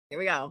Here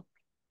we go.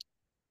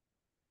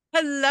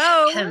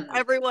 Hello, Ahem.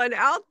 everyone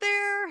out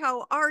there.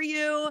 How are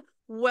you?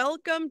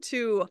 Welcome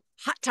to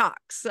Hot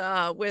Talks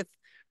with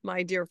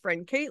my dear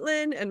friend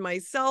Caitlin and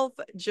myself,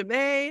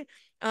 Jemaa.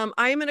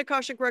 I am an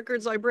Akashic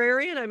Records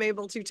librarian. I'm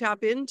able to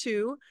tap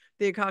into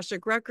the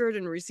Akashic Record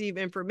and receive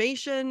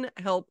information,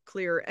 help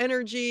clear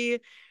energy,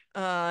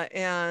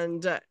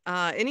 and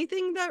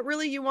anything that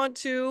really you want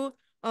to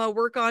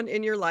work on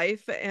in your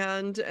life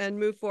and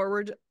move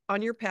forward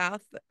on your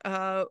path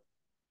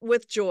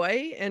with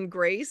joy and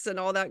grace and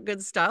all that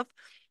good stuff.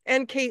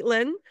 And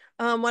Caitlin,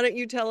 why don't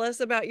you tell us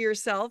about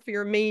yourself,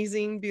 your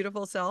amazing,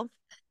 beautiful self?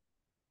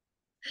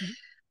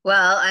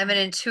 Well, I'm an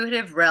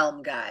intuitive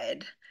realm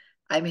guide.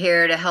 I'm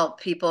here to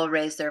help people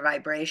raise their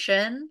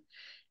vibration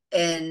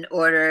in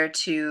order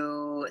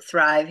to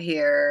thrive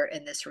here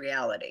in this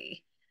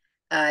reality.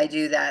 I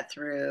do that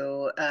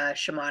through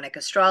shamanic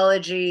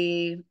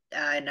astrology,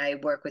 and I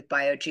work with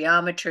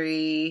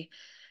biogeometry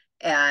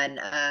and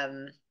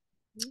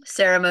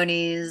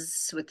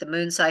ceremonies with the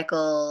moon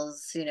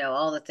cycles,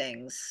 all the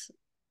things.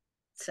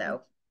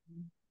 So,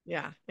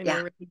 Yeah, and you're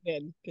yeah, really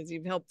good because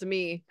you've helped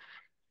me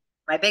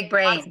my big lots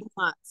brain. and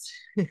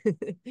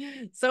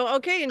lots. So,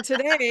 okay, and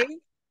today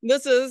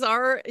this is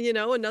our,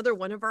 another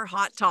one of our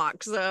hot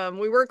talks.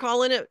 We were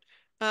calling it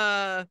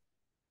uh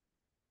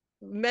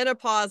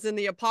menopause in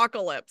the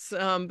apocalypse,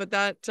 but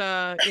that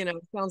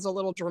sounds a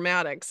little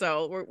dramatic,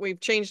 so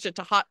we've changed it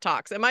to hot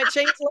talks. It might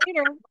change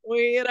later.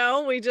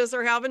 We just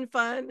are having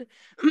fun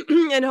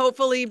and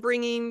hopefully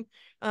bringing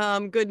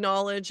good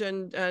knowledge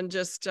and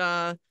just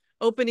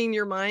opening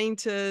your mind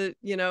to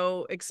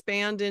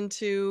expand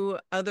into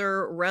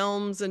other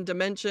realms and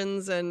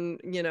dimensions, and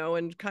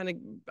kind of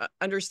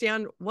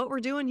understand what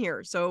we're doing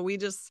here. So we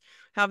just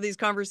have these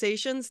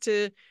conversations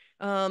to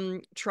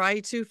try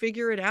to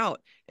figure it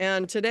out.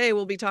 And today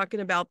we'll be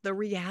talking about the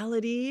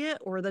reality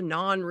or the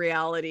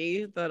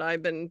non-reality that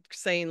I've been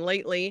saying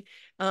lately.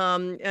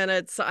 And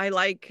it's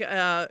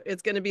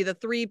going to be the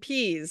three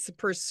P's: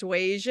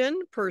 persuasion,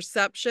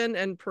 perception,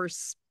 and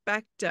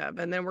perspective.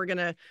 And then we're going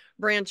to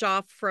branch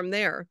off from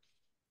there.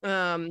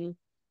 Um,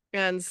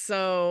 and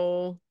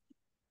so,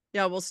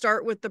 yeah, we'll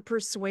start with the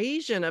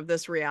persuasion of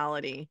this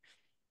reality.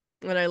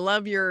 And I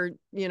love we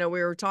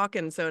were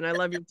talking, and I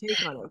love your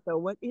take on it. So,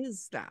 what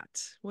is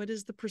that? What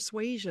is the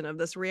persuasion of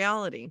this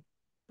reality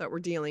that we're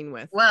dealing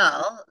with?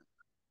 Well,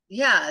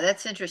 yeah,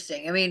 that's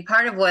interesting. I mean,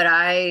 part of what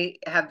I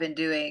have been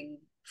doing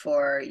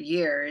for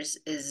years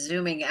is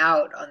zooming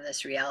out on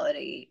this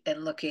reality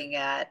and looking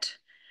at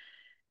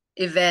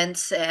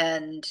events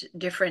and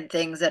different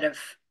things that have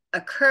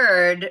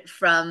occurred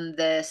from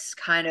this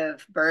kind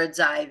of bird's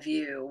eye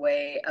view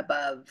way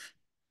above.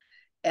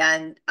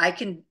 And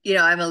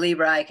I'm a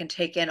Libra, I can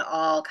take in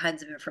all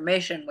kinds of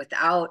information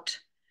without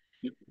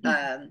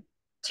um,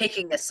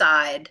 taking a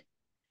side.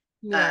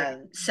 Right.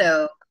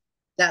 So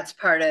that's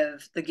part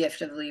of the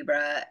gift of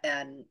Libra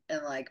and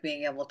like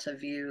being able to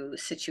view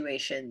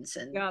situations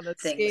and Yeah, the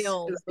things.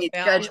 scales, the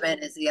balance.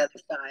 Judgment is the other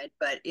side,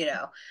 but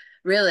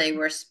really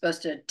we're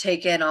supposed to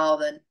take in all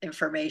the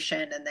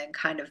information and then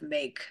kind of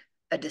make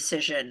a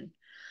decision.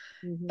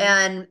 Mm-hmm.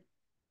 And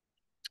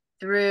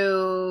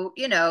through,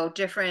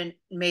 different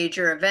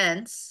major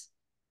events,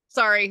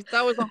 Sorry,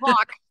 that was a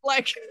hawk.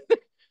 Like there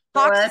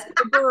hawks was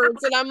are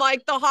birds, and I'm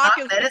like the hawk hawk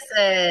is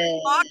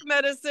hawk medicine.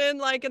 medicine,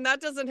 like, and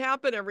that doesn't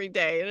happen every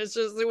day. And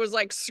it was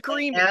like I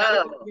screaming. I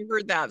don't know if know. you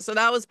heard that. So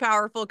that was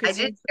powerful I because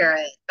did hear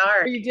it.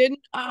 Sorry. you didn't.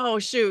 Oh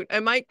shoot,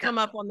 it might Yeah, come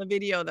up on the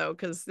video though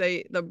because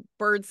the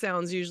bird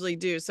sounds usually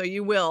do. So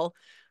you will,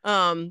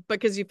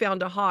 because you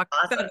found a hawk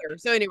awesome. feather.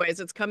 So anyways,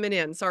 it's coming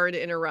in. Sorry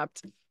to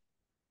interrupt.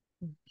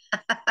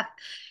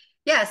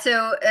 Yeah,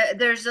 so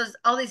there's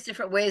all these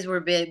different ways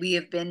we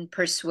have been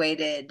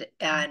persuaded,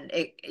 and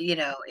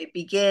it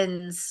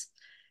begins,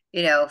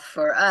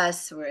 for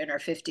us, we're in our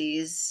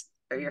 50s,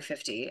 or you're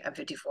 50, I'm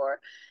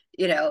 54,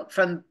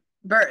 from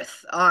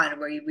birth on,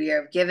 where we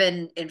are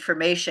given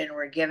information,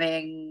 we're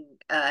giving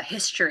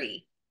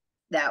history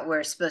that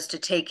we're supposed to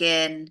take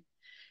in,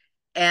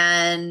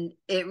 and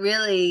it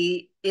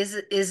really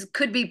is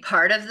could be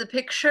part of the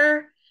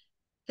picture,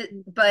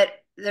 but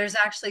there's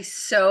actually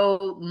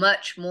so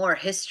much more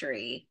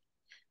history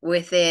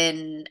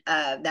within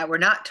that we're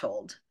not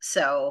told.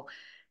 So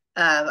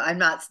I'm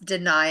not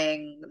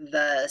denying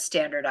the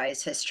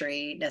standardized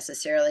history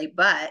necessarily,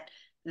 but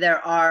there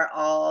are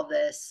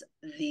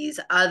these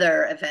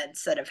other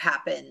events that have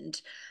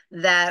happened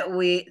that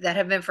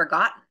have been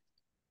forgotten.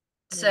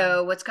 Yeah.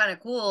 So what's kind of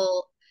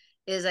cool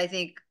is I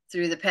think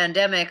through the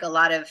pandemic, a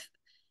lot of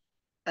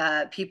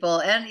people,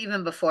 and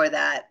even before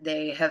that,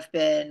 they have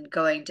been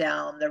going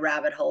down the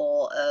rabbit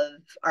hole of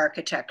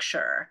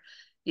architecture,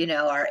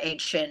 our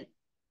ancient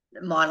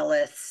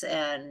monoliths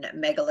and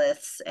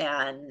megaliths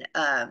and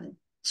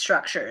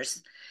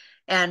structures,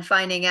 and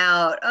finding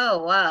out,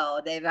 oh, wow,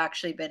 they've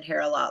actually been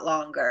here a lot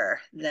longer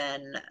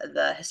than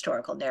the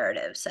historical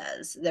narrative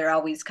says. They're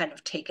always kind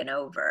of taken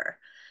over.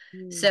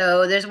 Mm.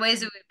 So there's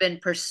ways that we've been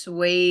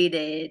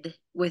persuaded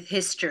with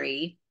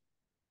history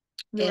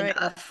in Right.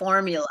 a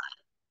formula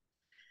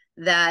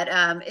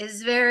that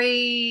is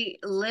very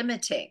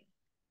limiting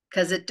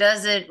because Mm-hmm. it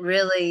doesn't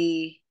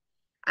really,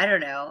 I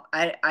don't know,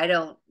 I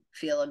don't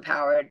feel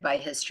empowered by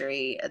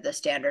history, the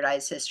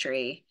standardized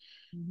history.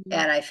 Mm-hmm.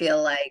 And I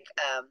feel like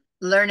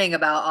learning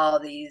about all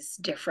these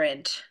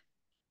different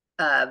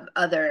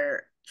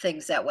other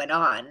things that went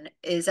on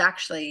is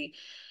actually,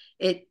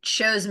 it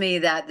shows me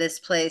that this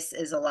place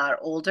is a lot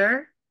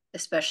older,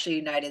 especially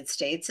United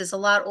States is a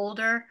lot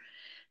older.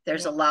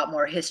 There's Yeah. a lot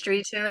more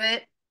history to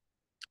it.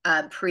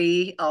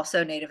 Pre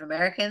also Native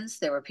Americans,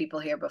 there were people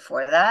here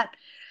before that.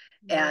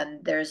 Right.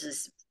 And there's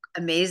this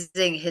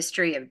amazing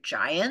history of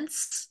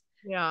giants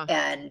Yeah.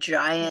 and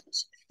giant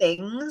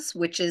things,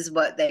 which is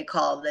what they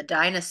call the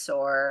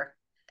dinosaur.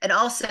 And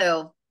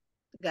also,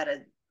 got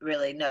to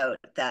really note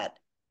that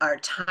our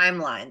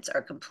timelines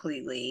are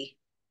completely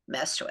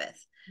messed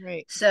with.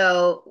 Right.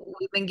 So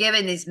we've been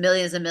given these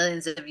millions and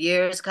millions of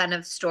years kind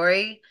of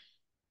story,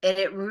 and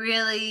they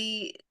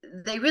really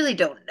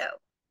don't know.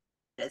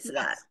 It's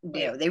that,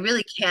 Yes. Right. they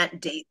really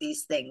can't date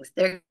these things.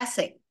 They're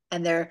guessing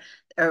and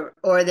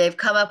or they've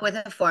come up with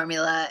a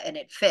formula and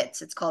it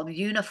fits. It's called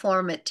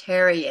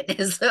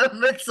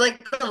uniformitarianism. It's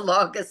like the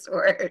longest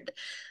word.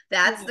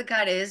 That's Yeah. the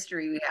kind of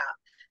history we have.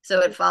 So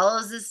it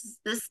follows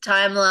this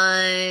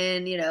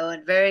timeline,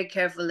 and very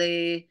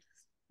carefully,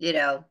 you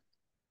know,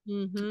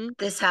 Mm-hmm.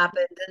 this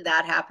happened, then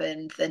that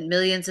happened, then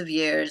millions of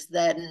years,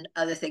 then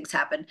other things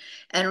happened.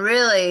 And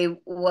really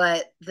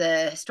what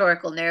the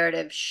historical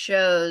narrative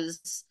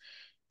shows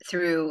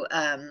through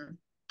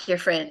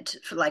different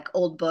like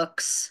old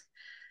books.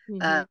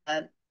 Mm-hmm.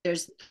 Uh,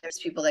 there's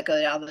people that go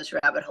down those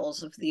rabbit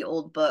holes of the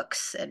old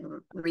books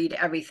and read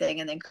everything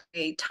and then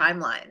create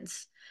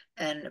timelines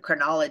and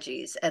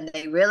chronologies, and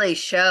they really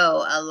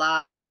show a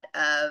lot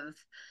of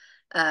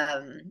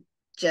um,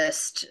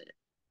 just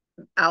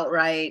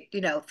outright,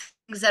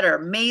 things that are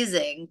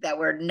amazing that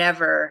were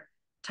never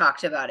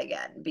talked about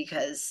again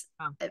because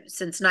Yeah.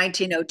 since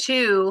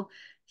 1902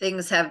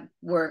 things have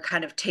were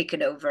kind of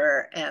taken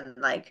over, and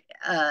like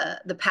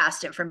the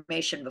past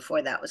information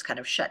before that was kind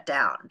of shut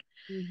down.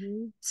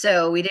 Mm-hmm.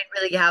 So we didn't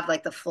really have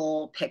like the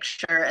full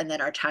picture, and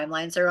then our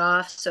timelines are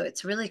off, so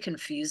it's really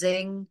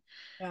confusing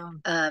Yeah.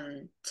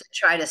 to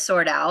try to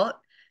sort out.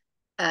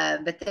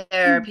 But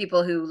there are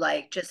people who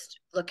like just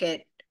look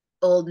at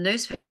old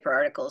newspaper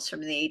articles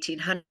from the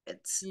 1800s,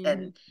 Mm-hmm.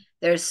 and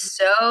there's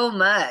so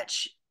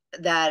much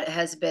that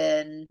has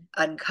been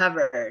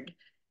uncovered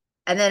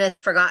and then it's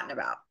forgotten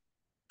about.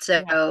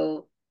 Yeah.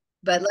 So,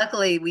 but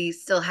luckily we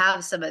still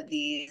have some of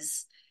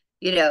these,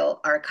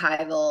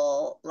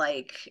 archival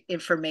like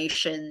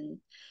information.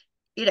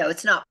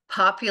 It's not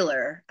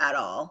popular at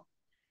all,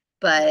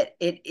 but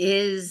it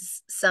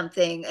is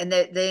something. And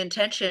the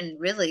intention,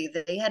 really,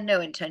 they had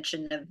no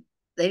intention of,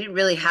 they didn't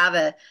really have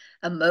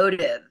a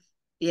motive,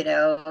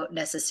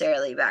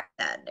 necessarily back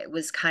then. It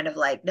was kind of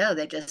like, no,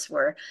 they just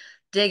were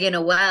digging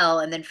a well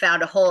and then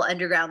found a whole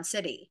underground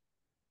city,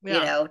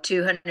 Yeah.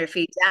 200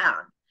 feet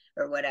down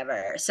or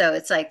whatever. So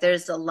it's like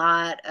there's a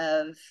lot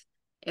of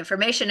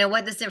information, and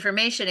what this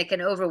information, it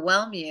can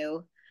overwhelm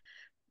you,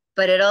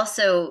 but it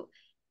also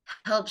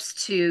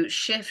helps to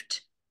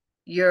shift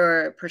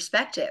your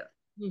perspective,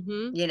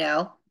 Mm-hmm. you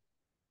know,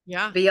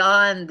 Yeah.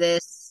 beyond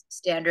this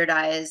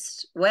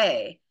standardized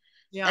way.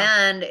 Yeah.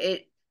 And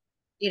it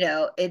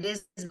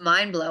is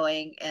mind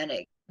blowing, and it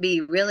can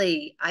be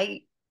really,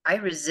 I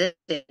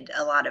resisted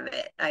a lot of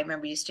it. I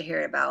remember used to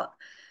hear about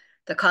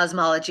the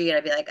cosmology and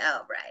I'd be like,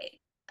 oh, right,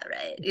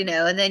 right.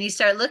 And then you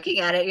start looking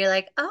at it, and you're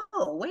like,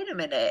 oh, wait a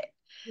minute.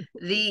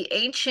 The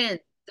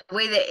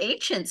way the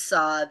ancients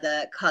saw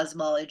the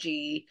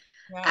cosmology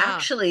Yeah.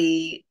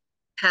 actually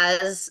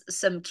has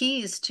some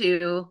keys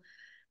to,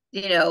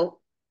 you know,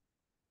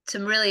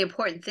 some really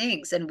important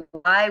things. And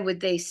why would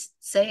they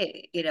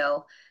say,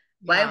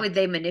 why Yeah. would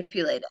they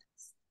manipulate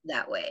us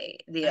that way?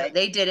 Right.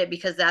 They did it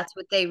because that's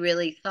what they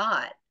really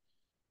thought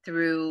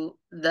through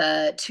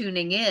the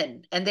tuning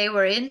in, and they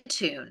were in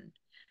tune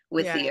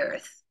with Yeah. the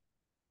earth,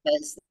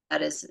 because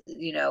that is,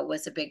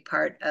 was a big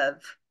part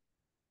of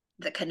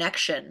the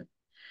connection,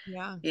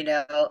 Yeah.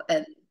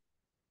 and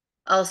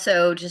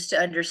also just to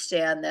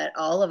understand that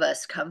all of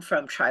us come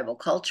from tribal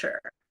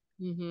culture.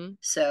 Mm-hmm.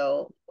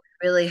 So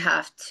we really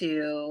have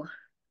to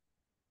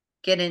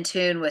get in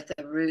tune with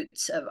the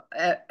roots of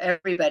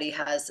everybody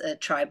has a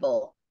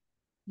tribal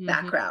Mm-hmm.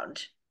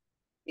 background,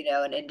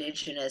 an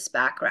indigenous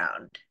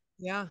background.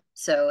 Yeah.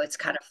 So it's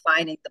kind of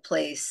finding the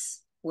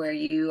place where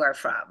you are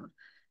from,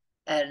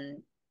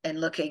 and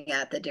looking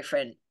at the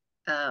different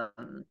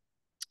um,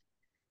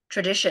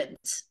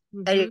 traditions.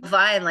 And you Mm-hmm.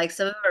 find like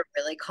some of them are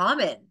really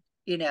common,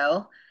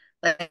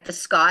 like the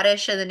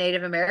Scottish and the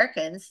Native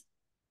Americans,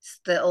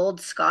 the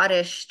old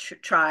Scottish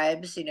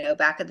tribes,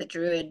 back in the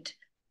Druid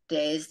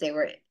days, they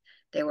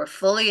were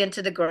fully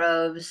into the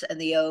groves and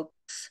the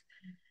oaks,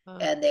 Uh,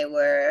 and they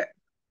were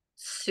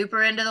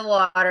super into the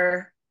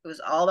water. It was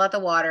all about the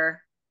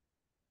water,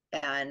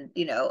 and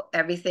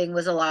everything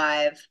was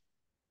alive,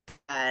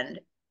 and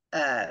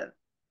uh,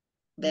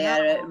 they yeah.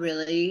 had a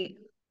really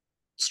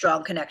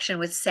strong connection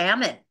with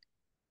salmon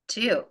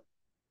too.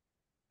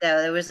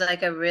 there was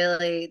like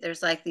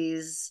there's like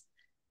these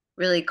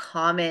really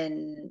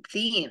common They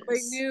themes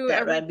knew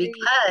that run everything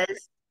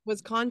because,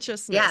 was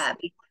consciousness yeah,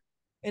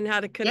 and how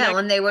to yeah, connect.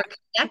 when they were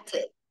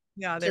connected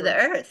Yeah, they to were. the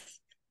earth,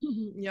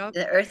 Yep.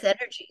 the earth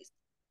energies,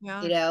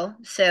 Yeah.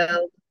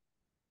 So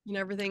And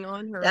everything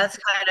on her. that's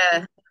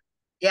kind of,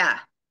 yeah.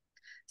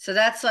 So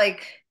that's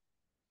like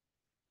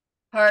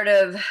part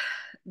of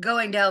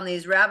going down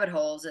these rabbit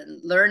holes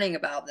and learning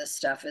about this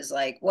stuff is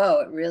like,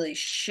 whoa, it really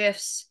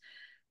shifts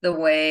the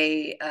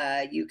way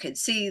you can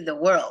see the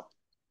world.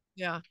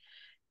 Yeah.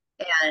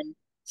 And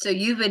so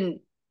you've been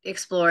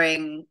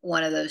exploring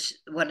one of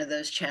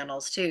those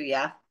channels too,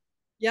 yeah?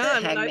 Yeah, The I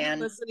mean, I've been Hangman.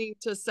 listening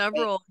to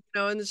several,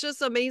 and it's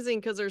just amazing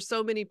because there's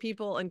so many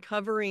people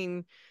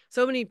uncovering,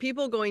 so many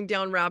people going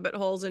down rabbit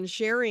holes and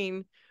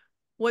sharing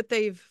what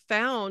they've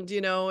found,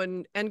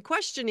 and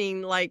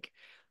questioning like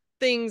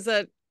things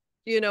that,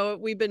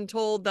 we've been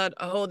told that,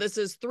 oh, this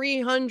is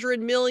 300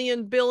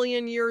 million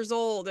billion years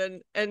old.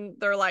 And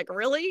they're like,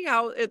 really?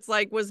 How it's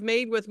like was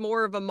made with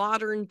more of a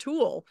modern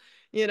tool.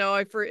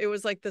 It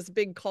was like this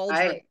big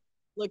cauldron. Right.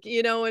 Look,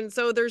 and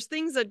so there's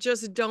things that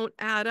just don't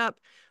add up.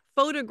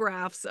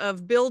 Photographs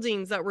of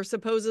buildings that were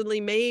supposedly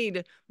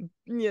made,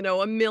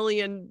 a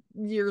million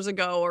years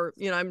ago, or,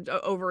 I'm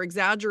over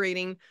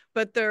exaggerating,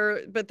 but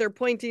they're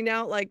pointing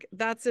out like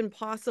that's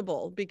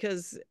impossible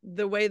because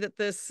the way that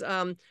this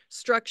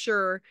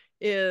structure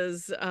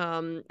is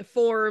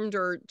formed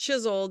or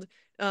chiseled,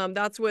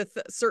 that's with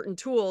certain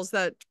tools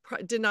that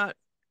did not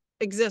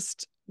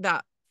exist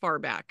that far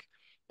back.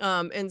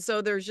 And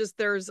so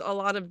there's a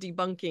lot of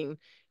debunking.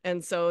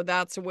 And so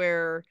that's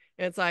where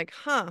it's like,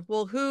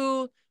 well,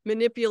 who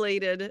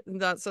manipulated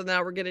that? So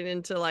now we're getting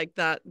into like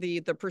that,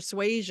 the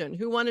persuasion,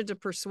 who wanted to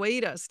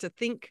persuade us to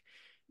think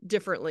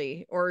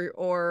differently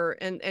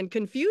and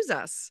confuse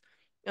us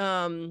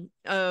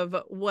of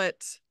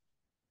what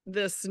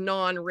this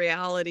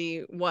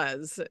non-reality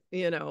was,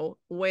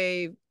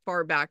 way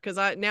far back. Because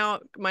I now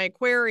my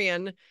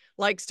Aquarian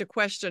likes to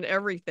question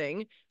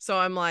everything. So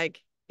I'm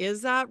like,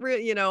 is that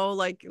real?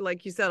 Like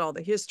you said, all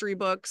the history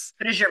books.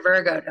 What is your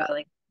Virgo,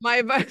 darling?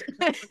 My my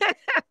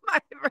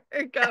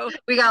Virgo.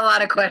 We got a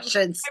lot of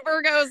questions. My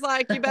Virgo is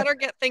like, you better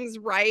get things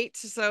right.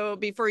 So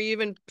before you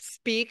even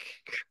speak,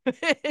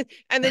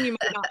 and then you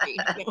might not be.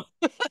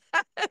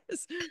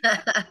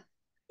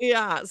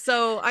 Yeah.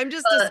 So I'm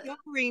just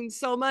discovering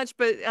so much,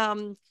 but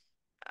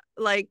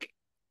like,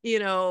 you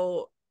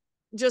know,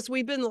 just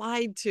we've been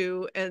lied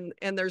to, and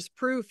there's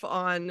proof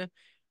on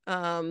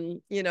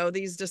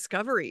these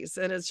discoveries,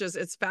 and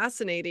it's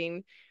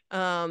fascinating.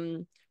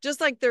 Just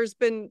like there's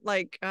been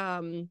like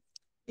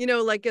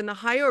like in the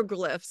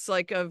hieroglyphs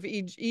like of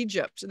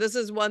Egypt. This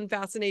is one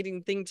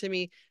fascinating thing to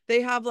me.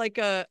 They have like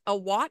a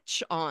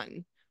watch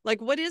on. Like,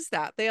 what is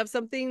that? They have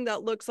something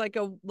that looks like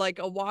a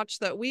watch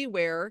that we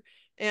wear,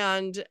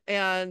 and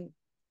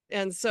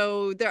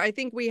so there I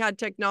think we had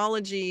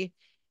technology.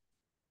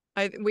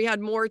 We had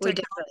more We definitely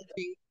do.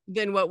 technology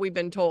than what we've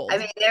been I told.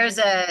 mean, there's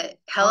a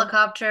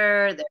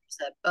helicopter, there's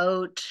a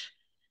boat,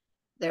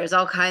 there's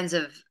all kinds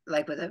of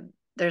like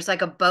there's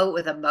like a boat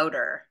with a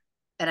motor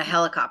and a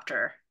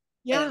helicopter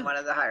in Yeah. one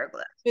of the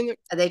hieroglyphs. And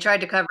And they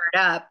tried to cover it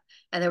up,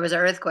 and there was an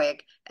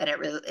earthquake, and it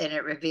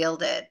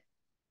revealed it.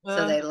 So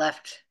uh, they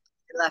left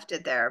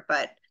it there.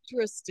 But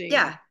interesting.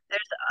 yeah,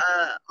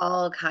 there's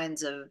all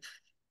kinds of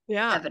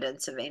Yeah.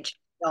 evidence of ancient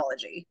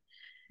mythology.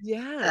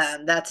 Yes.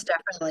 That's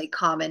definitely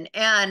common,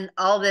 and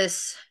all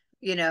this,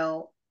 you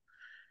know,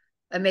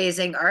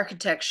 amazing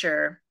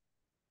architecture,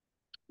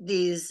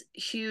 these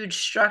huge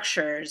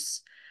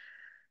structures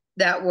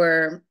that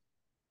were,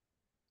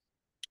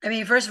 I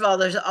mean, first of all,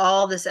 there's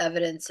all this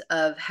evidence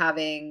of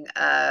having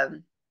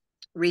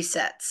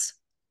resets.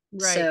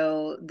 Right.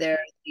 So there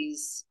are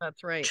these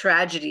That's right.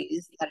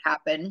 tragedies that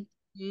happen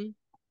Mhm.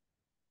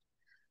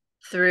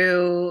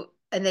 through,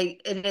 and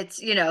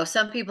it's,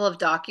 some people have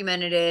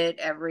documented it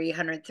every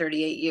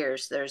 138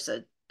 years. There's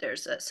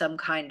some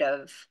kind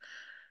of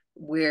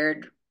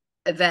weird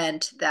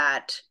event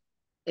that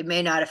it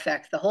may not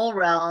affect the whole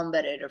realm,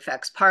 but it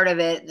affects part of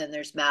it. And then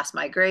there's mass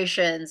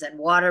migrations and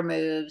water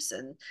moves.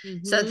 And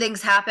so Mhm.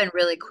 things happen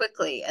really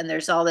quickly. And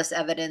there's all this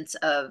evidence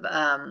of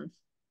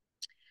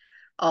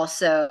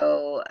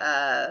also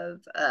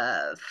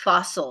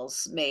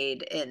fossils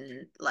made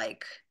in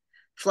like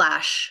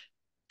flash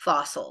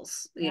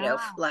fossils, Yeah.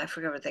 I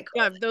forget what they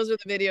call Yeah, those are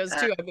the videos it.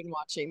 too I've been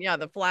watching. Yeah,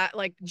 the flat,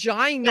 like Yeah,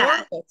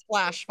 ginormous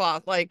flash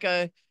spot, like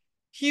a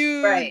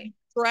huge right,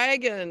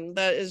 dragon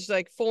that is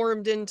like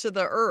formed into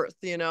the earth,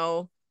 and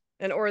the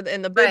right.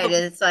 biblical.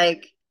 It's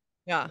like,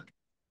 Yeah.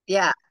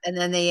 yeah, and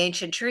then the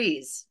ancient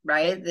trees,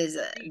 right? Right. There's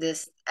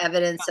this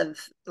evidence of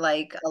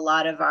like a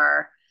lot of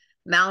our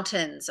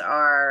mountains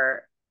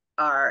are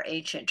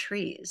ancient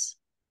trees,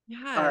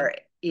 Yeah. are,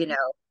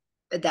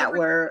 that Every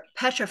were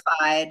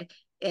petrified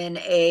in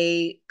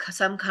a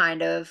some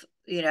kind of,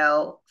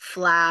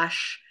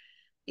 flash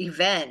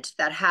event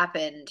that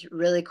happened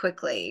really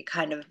quickly,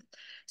 kind of.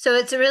 So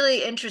it's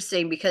really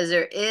interesting because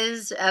there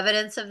is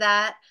evidence of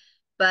that,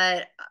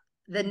 but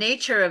the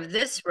nature of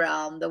this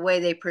realm, the way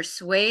they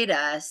persuade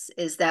us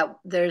is that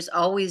there's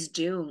always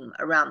doom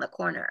around the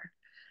corner.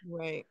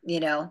 Right.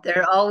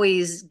 They're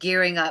always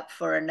gearing up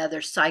for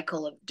another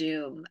cycle of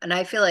doom. And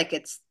I feel like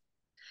it's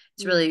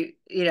Mm. really,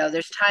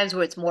 there's times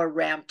where it's more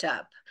ramped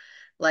up.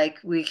 Like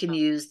we can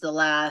use the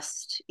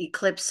last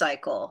eclipse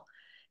cycle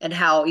and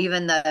how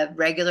even the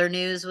regular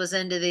news was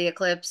into the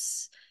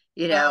eclipse,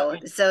 Oh, yeah.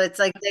 so it's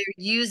like they're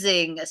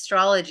using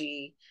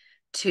astrology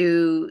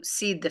to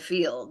seed the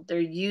field. They're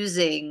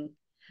using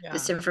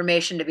this Yeah.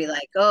 information to be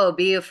like, oh,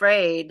 be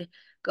afraid,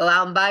 go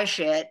out and buy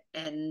shit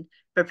and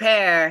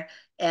prepare.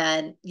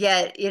 And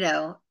yet,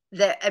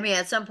 that, I mean,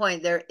 at some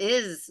point there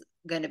is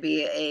going to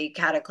be a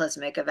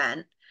cataclysmic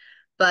event, Mm.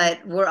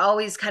 but we're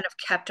always kind of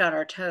kept on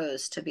our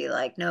toes to be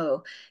like,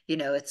 no,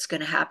 it's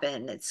going to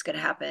happen, it's going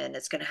to happen,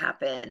 it's going to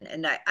happen.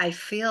 And I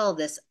feel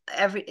this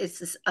it's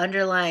this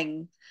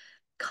underlying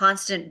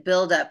constant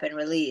build up and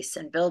release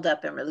and build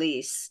up and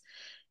release.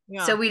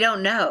 So Yeah. we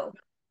don't know,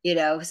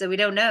 so we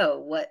don't know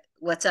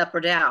what's up or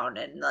down.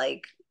 And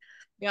like,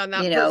 Yeah. And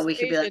that we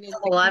could be like, persuasion is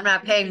oh, to well, I'm keep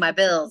not paying my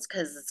bills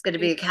because it's going to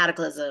be a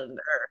cataclysm,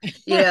 or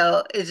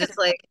it's just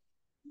like,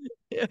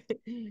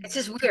 it's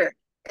just weird.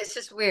 It's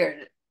just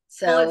weird.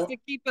 well, it's to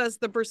So keep us,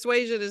 the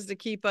persuasion is to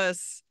keep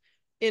us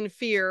in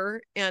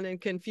fear and in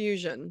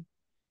confusion.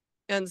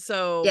 And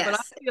so, but I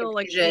yes, feel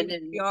like confusion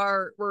and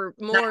we're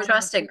not more than,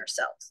 trusting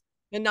ourselves.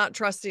 and not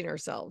trusting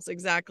ourselves.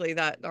 Exactly,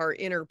 that our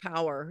inner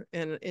power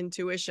and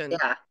intuition.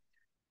 Yeah,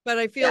 But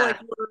I feel like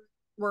yeah,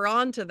 we're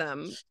on to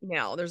them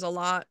now. There's a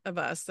lot of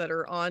us that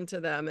are on to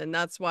them. And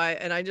that's why,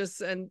 and I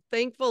just, and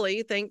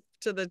thankfully, thank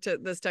to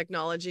this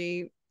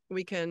technology,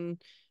 we can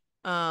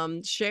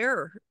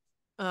share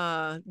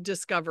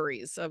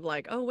discoveries of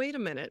like, oh, wait a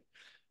minute.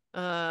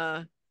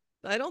 Uh,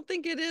 I don't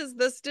think it is.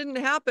 This didn't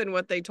happen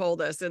what they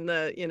told us in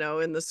the,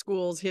 in the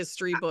school's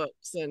history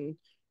books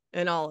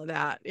and all of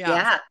that.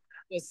 Yeah.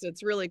 yeah.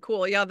 It's really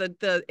cool. Yeah,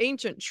 the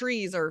ancient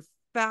trees are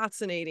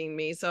fascinating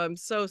me. So I'm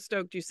so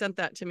stoked you sent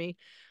that to me,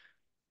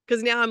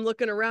 because now I'm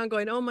looking around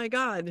going, oh my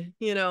God,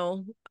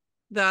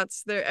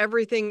 that's there.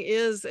 Everything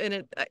is,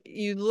 and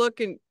you look,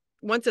 and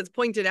once it's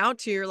pointed out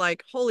to you, you're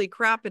like, holy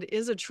crap, it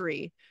is a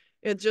tree.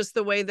 It's just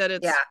the way that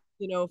Yeah.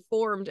 it's,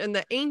 formed. And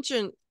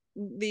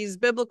these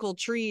biblical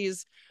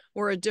trees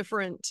were a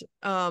different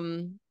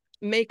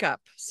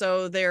makeup.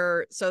 So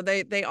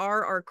they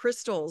are our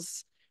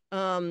crystals.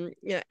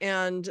 Yeah,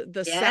 and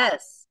the sap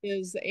Yes.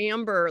 is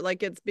amber,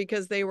 like it's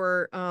because they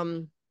were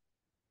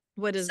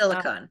what is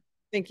Silicone.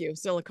 thank you,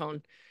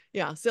 silicone.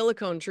 Yeah,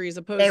 silicone trees They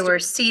opposed to were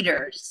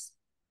cedars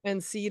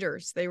and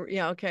cedars. They were,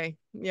 yeah, okay.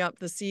 Yep,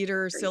 the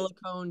cedar trees.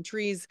 silicone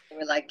trees, They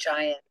were like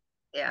giant.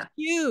 Yeah.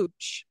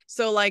 huge.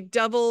 So like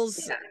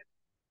Devil's Yeah.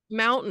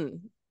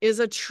 Mountain is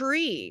a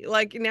tree.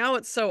 Like now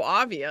it's so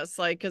obvious,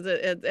 like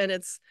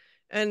because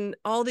and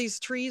all these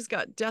trees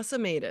got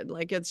decimated.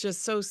 Like it's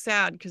just so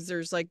sad because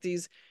there's like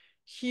these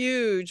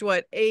huge,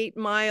 what, 8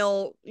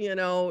 mile,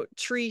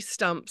 tree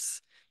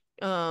stumps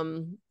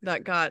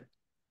that got,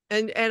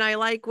 and I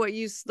like what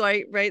you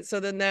like, right? So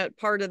then that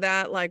part of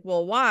that, like,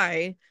 well,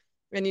 why?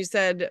 And you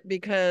said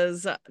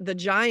because the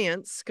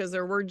giants, because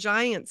there were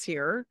giants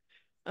here,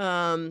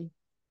 um,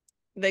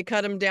 they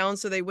cut them down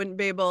so they wouldn't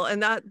be able,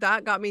 and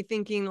that got me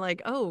thinking,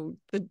 like, oh,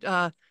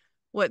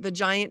 the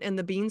giant and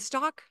the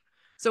beanstalk.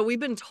 So we've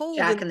been told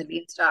Jack in, and the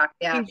Beanstalk.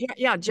 Yeah.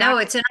 yeah, No,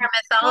 Jack, it's in our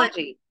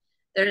mythology.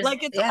 There's,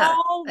 like it's yeah.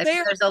 all I mean,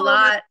 there there's a for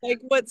us. lot. Like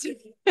what's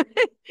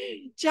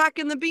Jack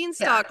and the Yeah.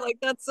 Beanstalk? Like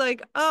that's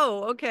like,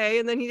 oh, okay.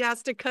 And then he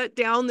has to cut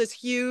down this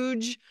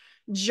huge,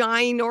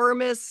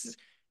 ginormous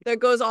that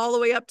goes all the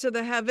way up to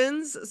the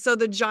heavens, so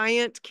the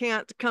giant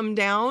can't come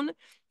down.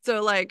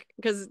 So like,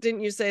 because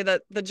didn't you say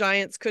that the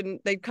giants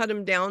couldn't? They cut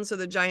him down so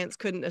the giants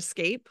couldn't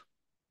escape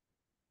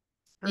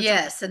or something?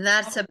 Yes, and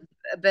that's a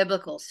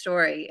biblical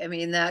story. I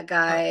mean, that Oh,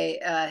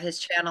 guy, his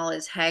channel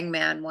is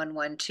Hangman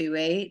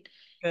 1128.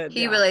 good.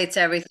 He Yeah. relates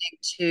everything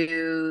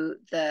to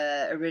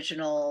the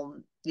original,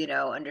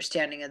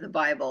 understanding of the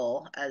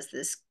Bible as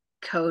this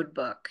code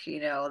book,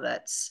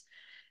 that's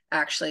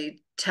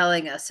actually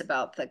telling us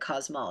about the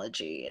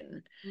cosmology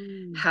and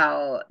Mm,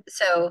 how,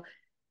 so,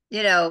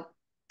 you know,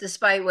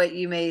 despite what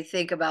you may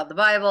think about the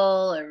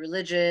Bible or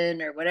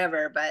religion or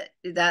whatever, but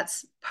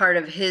that's part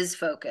of his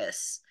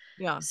focus.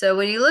 yeah. So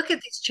when you look at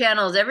these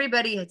channels,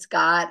 everybody has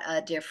got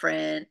a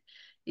different,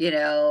 you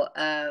know,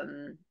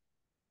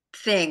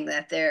 thing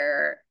that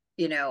they're,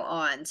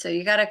 on. So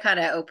you got to kind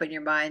of open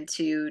your mind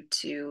to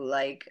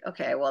like,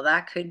 okay, well,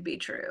 that could be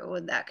true,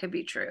 and that could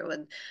be true,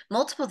 and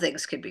multiple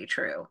things could be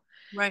true.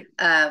 Right.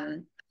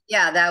 um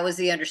yeah, that was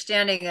the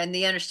understanding. And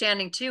the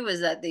understanding too is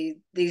that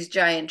these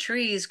giant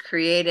trees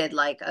created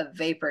like a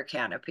vapor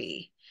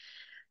canopy,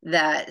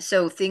 that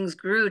so things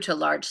grew to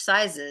large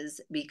sizes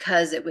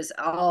because it was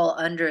all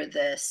under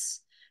this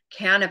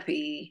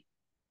canopy,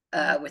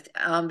 Mm, with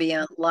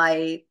ambient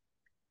light.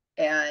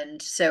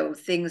 And so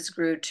things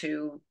grew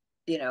to,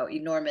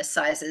 enormous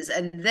sizes.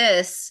 And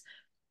this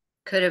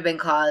could have been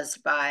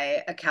caused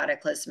by a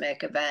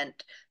cataclysmic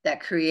event that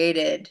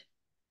created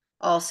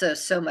also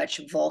so much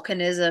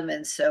volcanism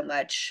and so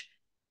much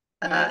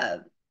Right. uh,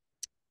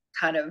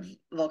 kind of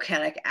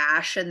volcanic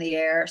ash in the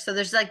air. So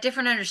there's like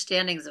different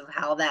understandings of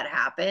how that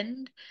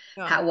happened,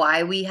 Yeah. how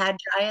why we had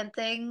giant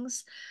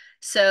things.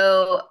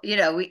 So,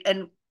 we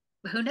and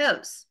who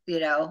knows,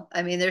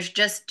 I mean, there's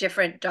just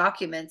different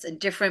documents and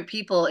different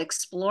people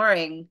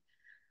exploring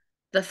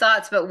the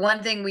thoughts. But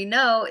one thing we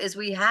know is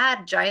we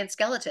had giant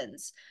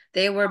skeletons.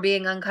 They were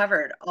being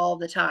uncovered all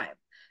the time.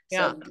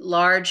 Yeah. So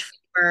large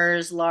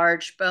femurs,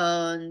 large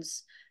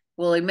bones,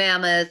 woolly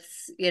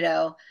mammoths,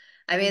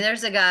 I mean, Mm.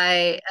 there's a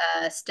guy,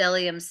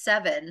 Stellium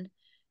 7,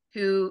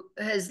 who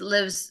has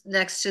lives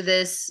next to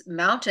this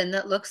mountain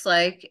that looks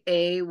like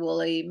a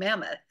woolly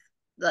mammoth,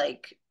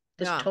 like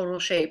this Yeah. total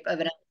shape of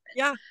an elephant.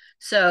 Yeah.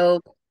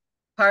 So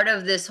part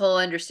of this whole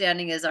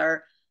understanding is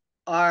our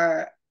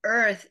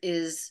Earth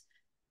is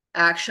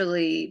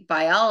actually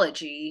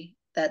biology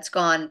that's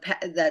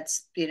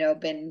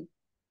been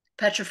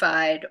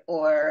petrified,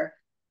 or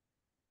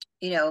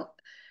you know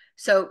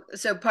so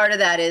part of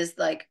that is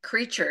like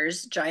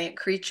creatures, giant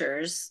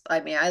creatures. I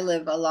mean, I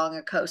live along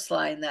a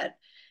coastline that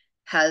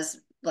has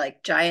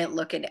like giant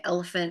looking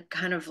elephant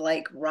kind of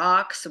like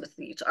rocks with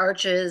these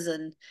arches,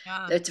 and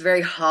Yeah. it's very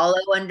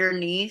hollow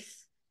underneath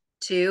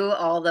too.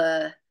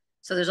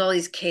 So there's all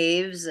these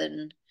caves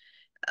and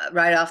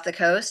right off the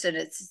coast, and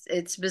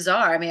it's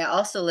bizarre. I mean, I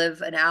also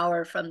live an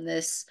hour from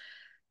this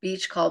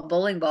beach called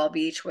Bowling Ball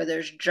Beach, where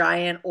there's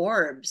giant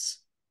orbs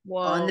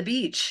on the Whoa.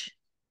 beach,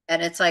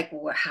 and it's like,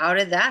 how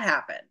did that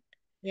happen?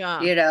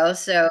 Yeah.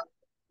 So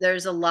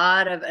there's a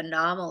lot of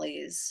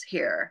anomalies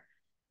here,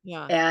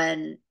 Yeah.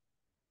 and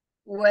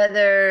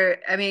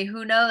I mean,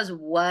 who knows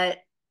what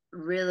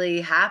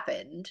really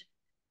happened?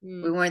 We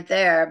Mm. weren't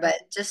there,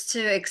 but just to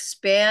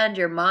expand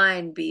your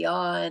mind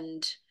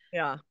beyond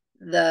Yeah.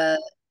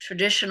 the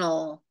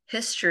traditional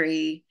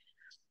history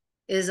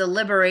is a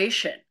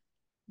liberation,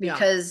 Yeah.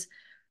 because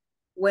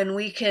when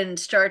we can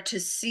start to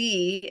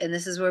see, and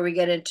this is where we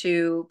get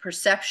into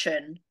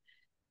perception,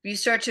 if you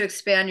start to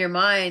expand your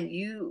mind,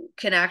 you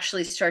can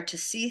actually start to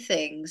see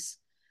things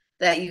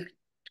that you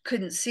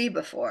couldn't see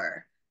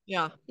before.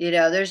 Yeah.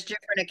 There's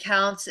different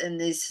accounts in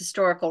these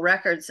historical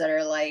records that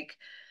are like,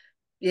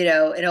 in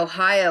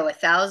Ohio,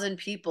 1,000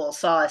 people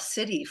saw a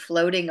city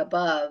floating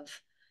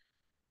above,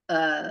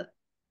 uh,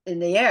 in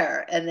the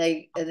air, and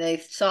they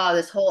saw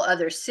this whole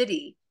other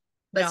city,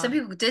 but Yeah. some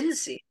people didn't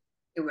see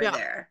they were Yeah.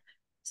 there.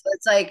 So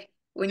it's like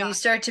when Yeah. you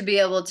start to be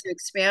able to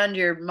expand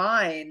your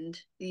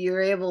mind,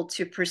 you're able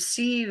to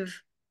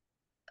perceive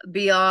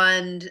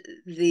beyond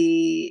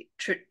the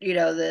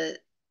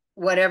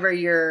whatever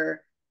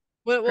your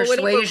Whatever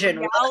persuasion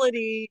was.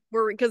 reality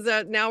we're, because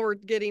that now we're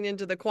getting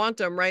into the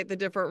quantum, right? The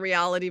different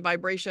reality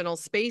vibrational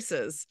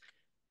spaces.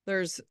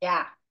 There's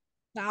Yeah.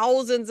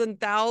 thousands and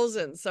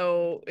thousands.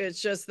 So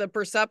it's just the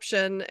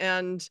perception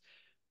and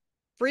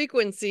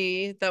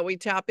frequency that we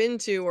tap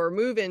into or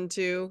move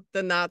into,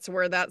 then that's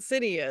where that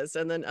city is.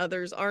 And then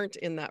others aren't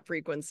in that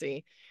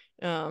frequency.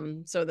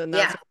 So then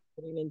that's Yeah. what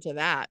we're getting into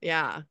that.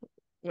 Yeah.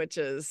 Which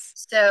is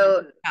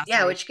So yeah,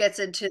 fascinating. which gets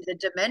into the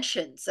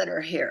dimensions that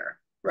are here,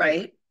 Right.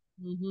 right?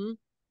 Mm-hmm.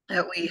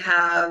 That we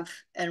have,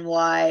 and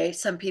why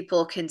some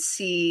people can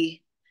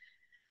see,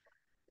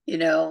 you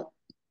know,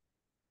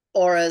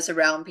 auras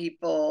around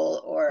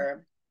people,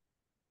 or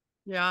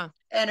Yeah.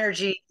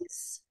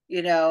 energies,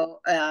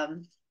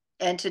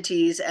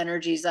 entities,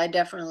 energies. I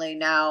definitely,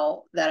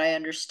 now that I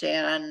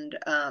understand,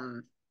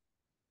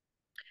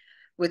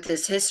 with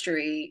this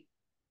history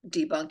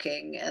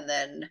debunking, and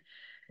then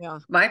Yeah.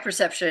 my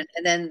perception,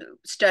 and then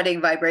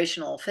studying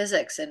vibrational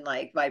physics and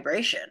like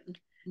vibration.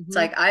 It's Mm-hmm.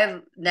 like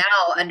I've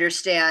now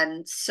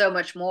understand so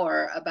much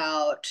more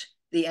about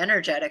the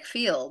energetic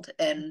field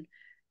and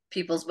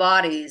people's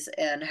bodies,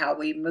 and how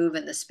we move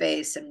in the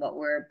space, and what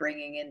we're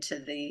bringing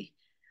into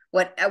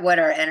what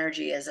our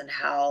energy is, and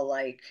how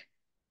like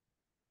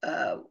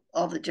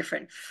all the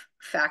different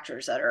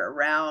factors that are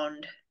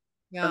around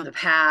from Yeah. the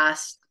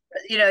past.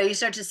 You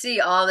start to see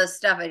all this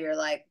stuff, and you're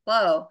like,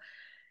 whoa,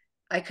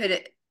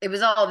 it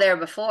was all there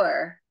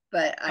before,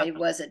 but Yeah. I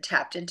wasn't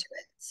tapped into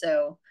it.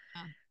 So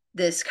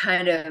this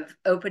kind of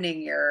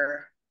opening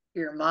your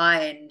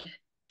mind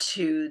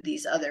to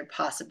these other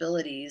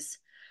possibilities,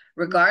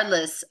 Mm-hmm.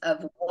 regardless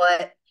of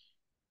what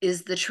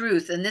is the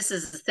truth. And this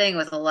is the thing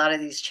with a lot of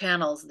these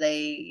channels,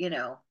 they,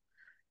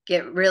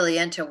 get really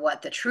into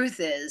what the truth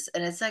is.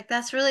 And it's like,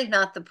 that's really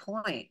not the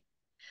point.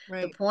 The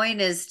Right.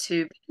 point is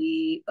to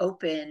be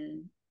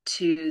open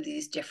to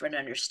these different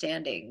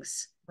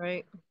understandings,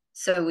 Right.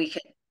 so we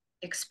can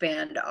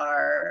expand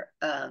our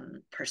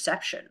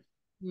perception.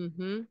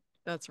 Mm-hmm.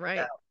 That's So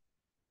right.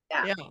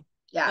 yeah, Yeah.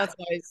 yeah, That's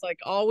why it's like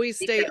always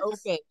stay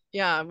because open.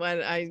 Yeah.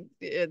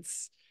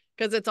 It's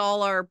because it's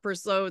all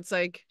so it's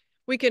like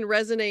we can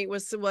resonate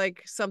with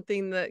like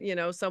something that,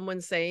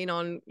 someone's saying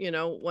on,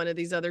 one of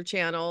these other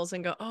channels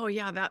and go, oh,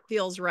 yeah, that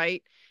feels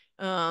right.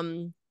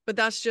 But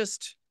that's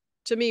just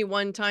to me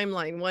one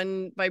timeline,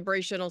 one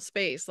vibrational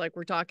space, like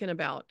we're talking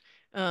about.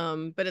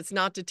 But it's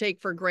not to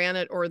take for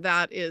granted or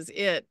that is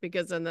it,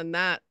 because and then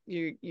that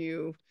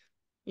you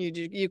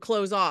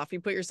close off, you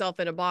put yourself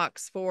in a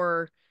box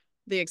for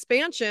the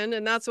expansion.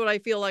 And that's what I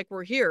feel like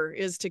we're here,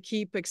 is to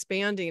keep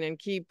expanding and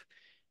keep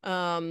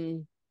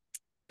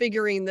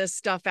figuring this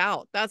stuff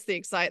out. That's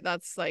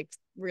like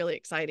really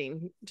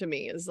exciting to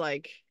me, is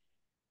like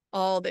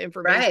all the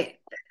information Right.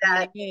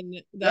 That, that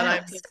yeah.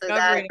 I'm So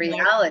that discovering. I'm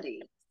like,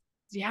 reality.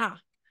 yeah,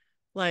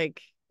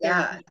 like there's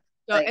Yeah.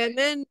 so, Like, and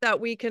then that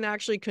we can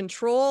actually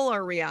control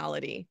our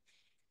reality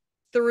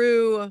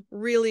through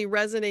really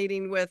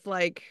resonating with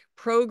like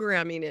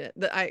programming it.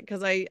 That I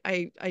because I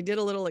did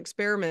a little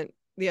experiment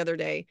the other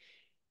day,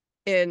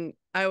 and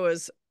I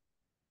was,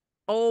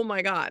 oh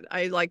my God,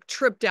 I like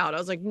tripped out. I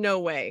was like, no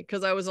way,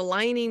 because I was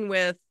aligning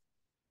with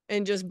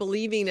and just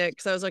believing it,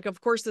 because I was like,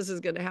 of course this is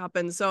going to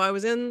happen. So I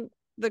was in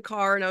the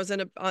car, and I was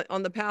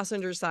on the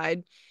passenger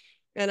side,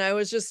 and I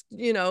was just,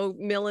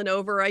 milling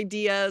over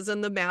ideas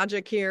and the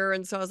magic here.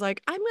 And so I was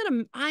like,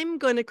 I'm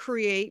gonna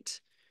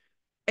create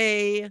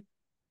a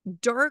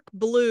dark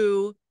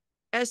blue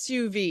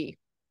SUV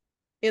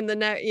in the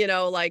net,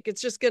 like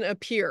it's just gonna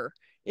appear,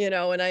 and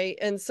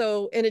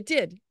it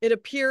did. It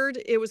appeared.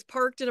 It was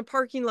parked in a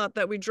parking lot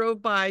that we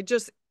drove by,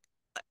 just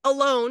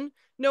alone,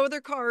 no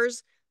other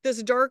cars.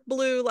 This dark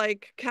blue,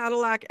 like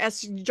Cadillac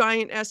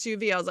giant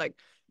SUV. I was like,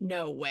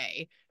 no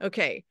way.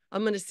 Okay,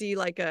 I'm gonna see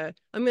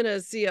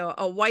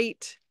a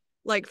white,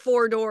 like,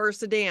 four-door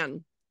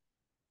sedan.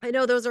 I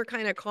know those are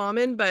kind of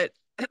common, but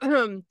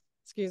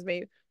excuse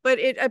me, but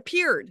it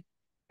appeared.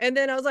 And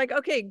then I was like,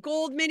 okay,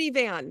 gold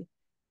minivan.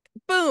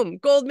 Boom,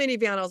 gold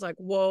minivan. I was like,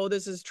 whoa,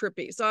 this is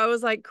trippy. So I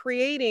was like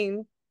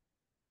creating,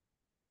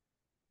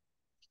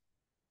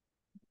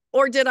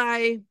 or did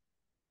I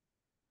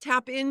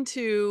tap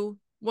into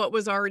what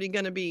was already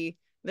going to be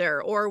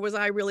there, or was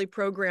I really I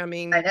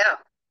programming know.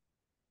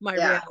 my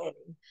Yeah. reality?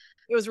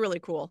 It was really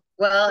cool.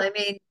 Well, I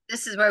mean,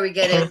 this is where we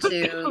get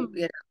into,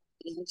 the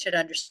ancient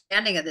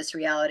understanding of this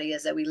reality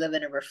is that we live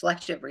in a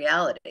reflective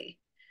reality.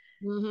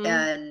 Mm-hmm.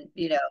 And,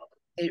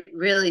 it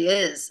really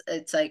is.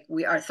 It's like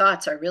our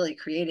thoughts are really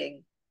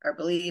creating our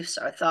beliefs,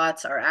 our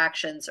thoughts, our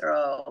actions are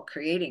all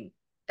creating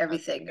That's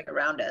everything right.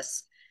 around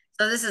us.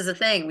 So this is the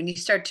thing, when you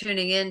start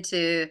tuning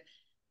into,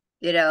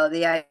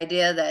 the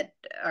idea that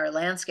our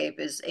landscape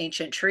is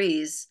ancient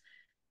trees,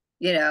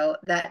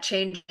 that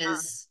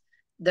changes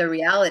the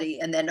reality.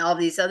 And then all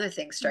these other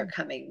things Yeah. start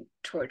coming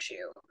towards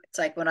you. It's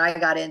like when I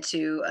got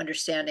into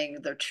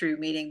understanding the true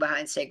meaning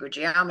behind sacred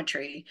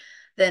geometry,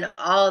 then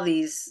all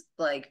these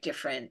like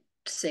different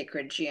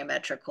sacred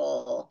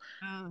geometrical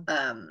Yeah.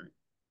 um,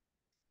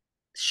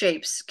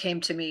 shapes came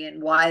to me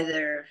and why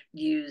they're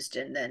used.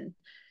 And then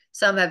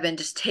some have been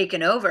just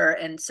taken over.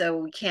 And so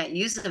we can't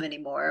use them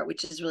anymore,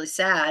 which is really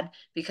sad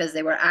because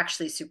they were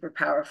actually super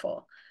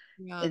powerful,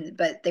 Yeah.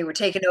 but they were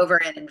taken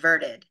over and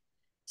inverted.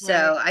 Right.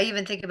 So I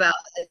even think about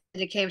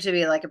it came to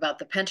me like about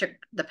the Pentagon.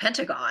 The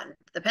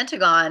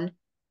Pentagon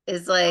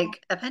is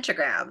like a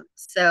pentagram. Yeah.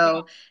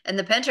 So, and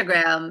the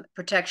pentagram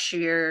protects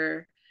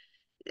your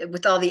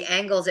with all the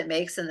angles it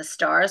makes in the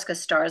stars,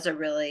 because stars are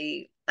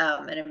really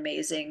an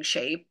amazing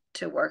shape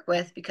to work Yeah.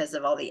 with because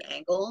of all the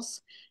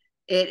angles.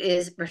 It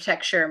is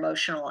protects your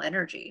emotional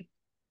energy,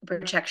 Right.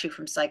 protects you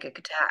from psychic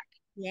attack.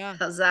 Yeah.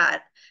 How's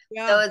that?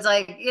 So Yeah. it's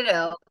like,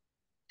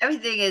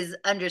 everything is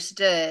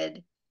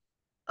understood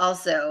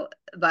also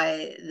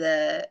by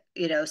the,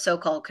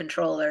 so-called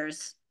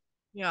controllers.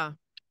 Yeah.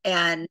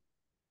 And,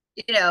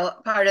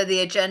 part of the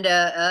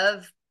agenda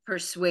of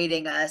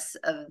persuading us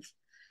of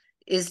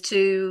is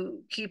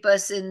to keep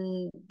us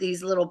in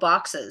these little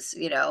boxes,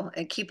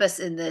 and keep us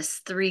in this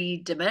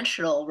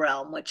three-dimensional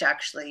realm, which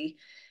actually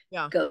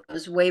Yeah.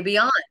 goes way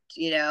beyond,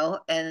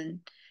 and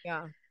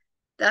Yeah.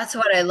 that's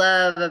what I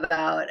love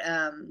about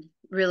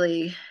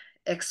really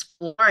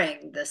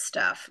exploring this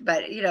stuff.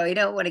 But you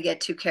don't want to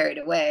get too carried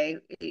away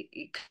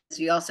because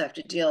you also have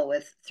to deal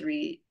with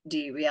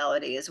 3D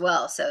reality as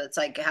well. So it's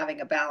like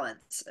having a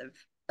balance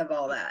of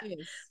all It that.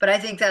 is. But I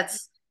think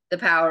that's the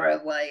power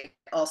of like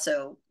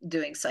also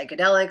doing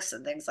psychedelics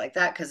and things like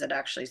that, because it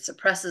actually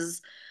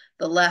suppresses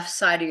the left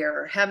side of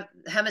your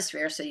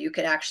hemisphere, so you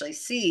can actually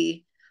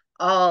see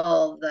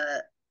all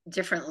the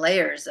different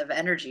layers of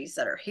energies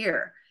that are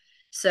here.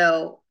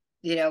 So,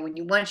 when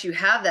you once you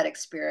have that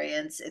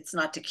experience, it's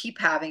not to keep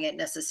having it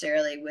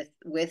necessarily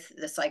with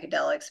the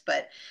psychedelics,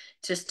 but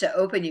just to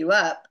open you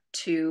up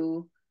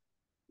to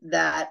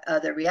that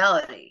other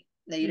reality.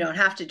 Now you don't Mhm.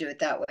 have to do it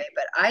that way,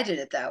 but I did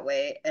it that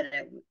way, and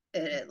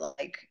it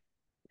like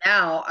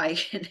now I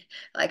can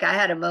like I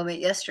had a moment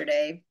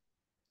yesterday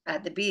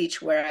at the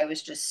beach where I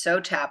was just so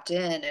tapped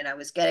in and I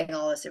was getting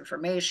all this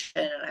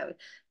information and I was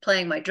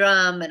playing my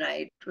drum and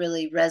I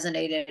really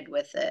resonated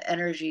with the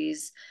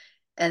energies.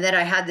 And then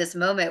I had this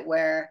moment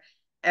where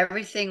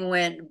everything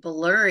went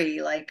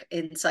blurry, like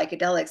in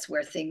psychedelics,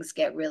 where things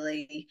get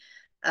really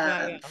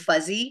Yeah. Yeah.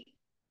 fuzzy.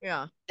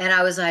 Yeah. And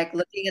I was like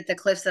looking at the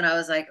cliffs and I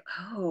was like,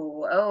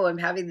 oh, I'm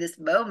having this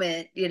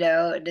moment, and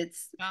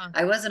Yeah.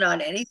 I wasn't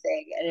on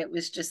anything. And it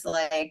was just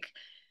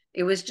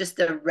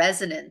the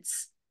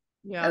resonance.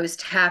 I Yeah. was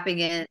tapping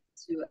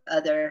into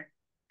other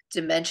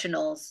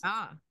dimensionals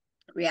Ah.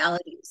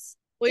 realities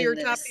Well, in you're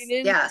tapping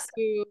this. Yes.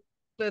 into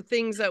the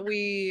things that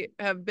we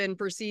have been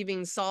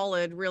perceiving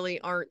solid really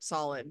aren't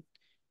solid,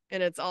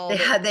 and it's all that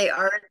Yeah, they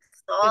aren't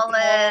it's solid.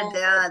 all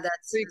Yeah, that's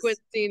just,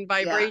 frequency and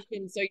yeah,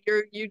 vibration. So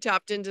you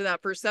tapped into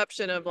that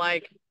perception of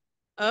like,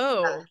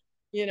 oh,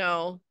 you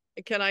know,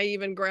 can I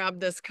even grab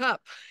this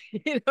cup?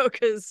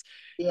 Because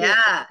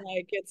yeah,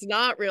 like it's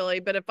not really,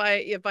 but if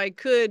I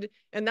could,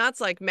 and that's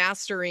like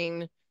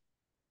mastering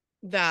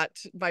that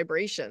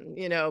vibration,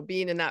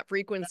 being in that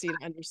frequency to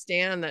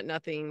understand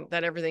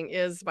that everything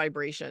is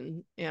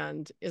vibration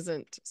and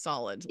isn't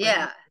solid. Like,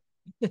 yeah.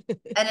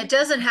 And it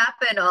doesn't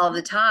happen all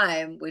the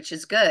time, which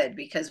is good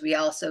because we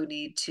also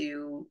need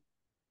to,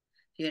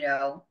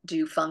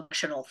 do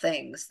functional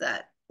things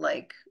that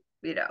like,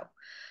 you know,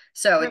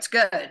 so right. it's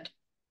good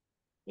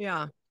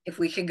Yeah. if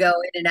we can go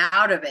in and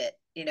out of it,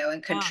 and Yeah.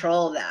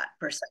 control that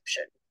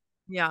perception,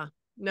 Yeah.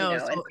 No,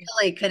 and so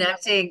really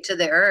connecting to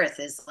the earth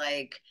is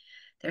like,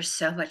 there's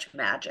so much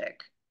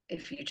magic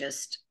if you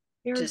just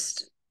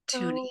there's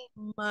tune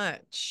so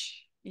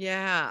much.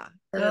 Yeah.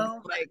 in. It's So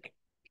much. like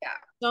Yeah.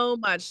 so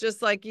much.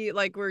 Just like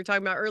like we were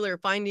talking about earlier,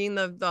 finding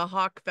the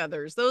hawk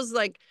feathers. Those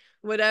like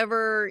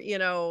whatever,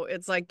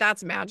 it's like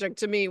that's magic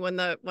to me when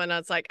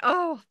it's like,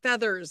 oh,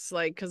 feathers,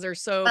 like because they're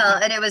so Well,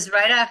 powerful. and it was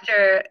right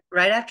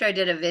after I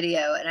did a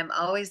video, and I'm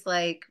always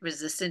like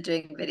resistant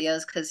doing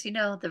videos because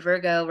the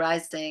Virgo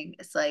rising,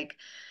 it's like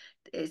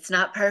it's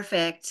not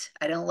perfect.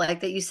 I don't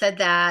like that you said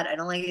that. I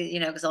don't like it,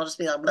 because I'll just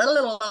be like blah,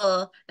 blah,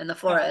 blah, in the Yeah.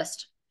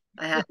 forest.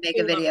 I have to make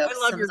a video I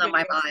because love your something's on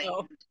my videos mind.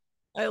 though.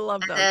 I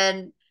love And them.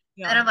 then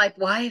Yeah. I'm like,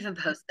 why even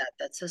post that?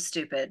 That's so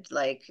stupid.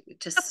 Like,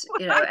 That's just,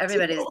 what I do.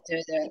 everybody's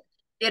doing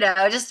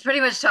their, just pretty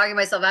much talking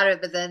myself out of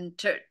it. But then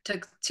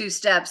took two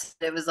steps.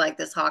 It was like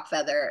this hawk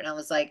feather. And I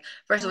was like,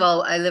 first of Oh,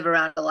 all, I live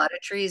around a lot of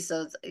trees.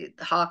 So the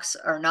hawks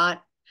are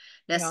not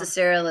yeah.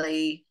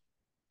 necessarily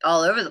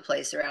all over the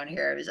place around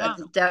here. Yeah.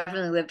 I've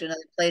definitely lived in other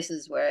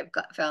places where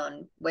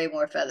found way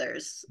more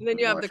feathers, And then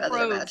you have more the feather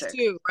crows magic.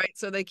 too, right?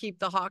 So they keep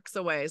the hawks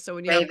away. So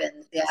when you have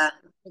Ravens, yeah.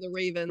 the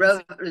ravens,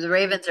 The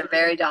ravens are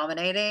very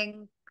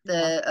dominating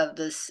yeah. of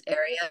this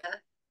area.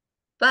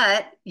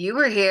 But you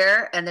were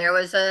here, and there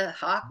was a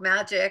hawk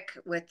magic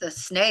with the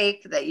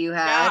snake that you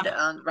Yeah. had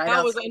right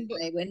That was outside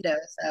my window.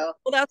 So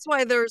well, I that's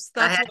had, what it's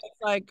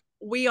like.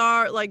 We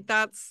are like,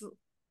 that's,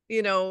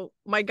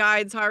 my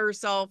guides, higher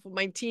self,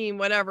 my team,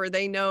 whatever,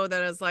 they know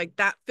that it's like,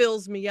 that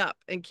fills me up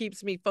and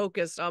keeps me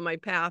focused on my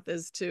path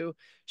is to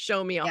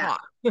show me a yeah,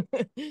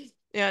 hawk.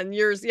 And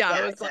yours, yeah, it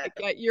yeah, was like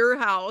exactly. at your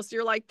house,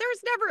 you're like,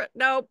 there's never,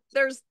 no,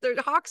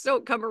 the hawks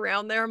don't come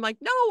around there. I'm like,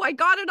 no, I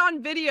got it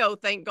on video,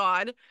 thank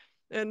God.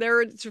 And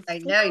there it's I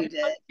flew know you up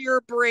did. your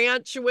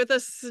branch with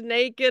a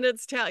snake in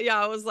its tail. Yeah,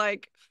 I was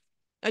like,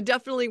 I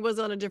definitely was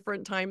on a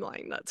different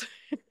timeline. That's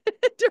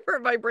a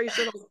different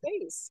vibrational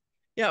space.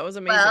 Yeah, it was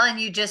amazing. Well, and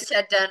you just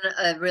had done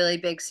a really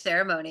big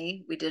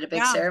ceremony. We did a big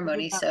Yeah, we did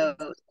ceremony. that. So,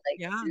 like,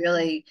 Yeah,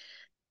 really,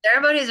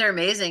 ceremonies are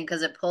amazing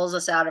because it pulls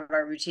us out of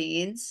our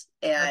routines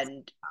that's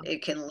and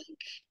it can link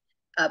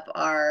up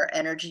our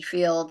energy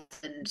field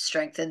and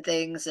strengthen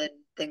things, and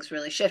things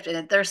really shift.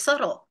 And they're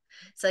subtle.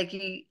 It's like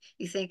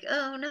you think,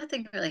 oh,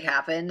 nothing really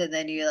happened, and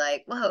then you're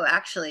like, whoa,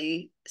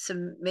 actually,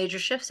 some major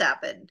shifts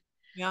happened.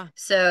 yeah.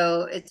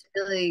 So it's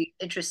really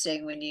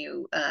interesting when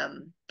you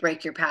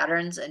break your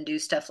patterns and do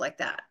stuff like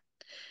that.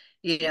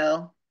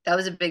 That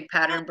was a big Yeah,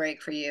 pattern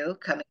break for you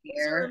coming those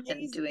are here and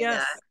amazing. doing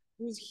that. Yes,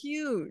 it was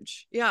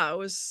huge. Yeah, it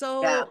was Yeah,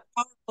 so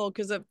powerful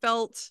because it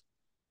felt,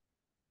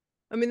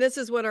 I mean, this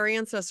is what our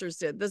ancestors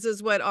did. This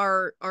is what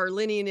our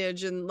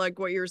lineage and like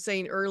what you were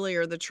saying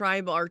earlier,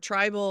 our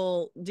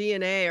tribal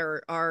DNA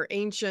or our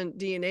ancient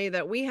DNA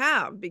that we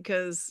have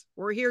because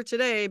we're here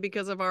today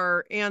because of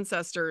our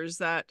ancestors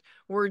that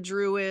were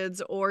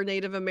Druids or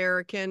Native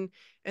American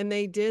and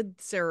they did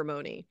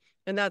ceremony.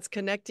 And that's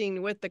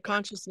connecting with the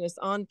consciousness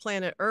on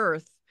planet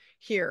Earth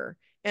here.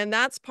 And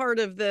that's part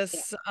of yeah,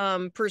 this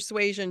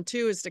persuasion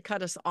too, is to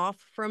cut us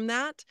off from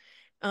that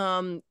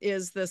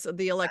is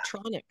the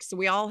electronics.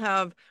 We all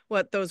have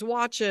what those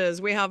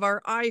watches, we have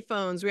our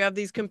iPhones, we have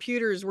these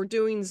computers, we're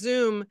doing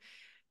Zoom,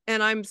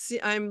 and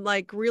I'm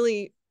like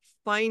really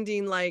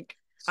finding like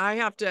I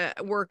have to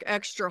work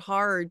extra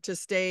hard to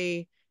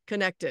stay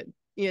connected,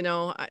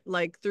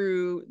 like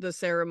through the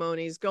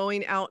ceremonies,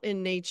 going out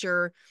in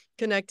nature,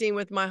 connecting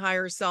with my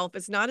higher self.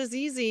 It's not as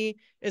easy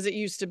as it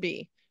used to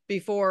be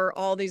before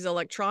all these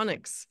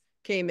electronics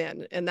came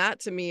in. And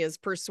that to me is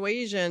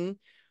persuasion,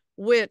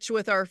 which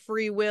with our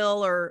free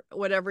will or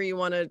whatever you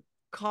want to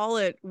call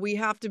it, we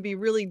have to be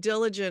really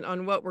diligent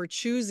on what we're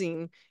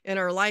choosing in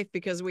our life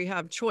because we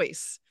have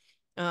choice.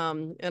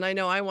 And I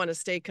know I want to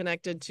stay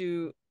connected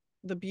to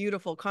the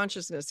beautiful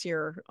consciousness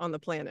here on the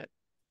planet.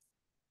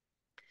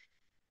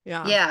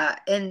 Yeah. yeah.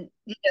 And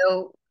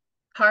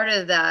part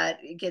of that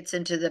gets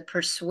into the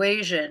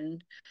persuasion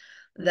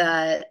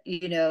that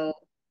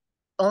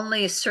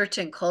only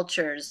certain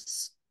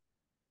cultures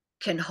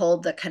can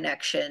hold the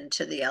connection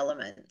to the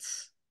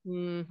elements.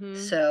 Mm-hmm.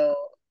 So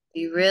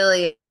you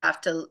really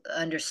have to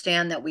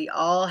understand that we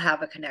all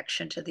have a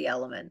connection to the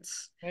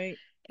elements, Right.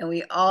 and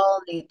we all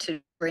need to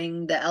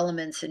bring the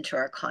elements into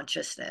our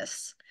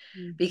consciousness.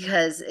 Mhm.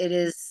 because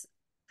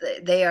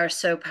they are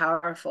so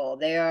powerful.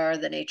 They are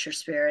the nature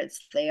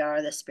spirits. They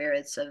are the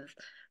spirits of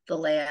the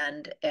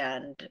land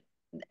and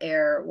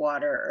air,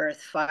 water,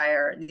 earth,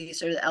 fire.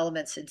 These are the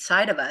elements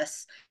inside of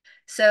us.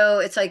 So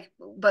it's like,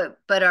 but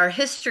our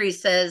history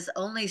says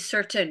only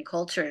certain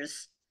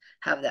cultures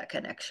have that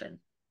connection.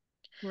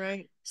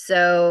 Right.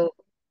 So,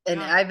 and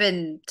Yeah, I've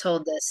been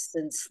told this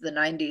since the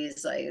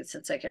 90s, like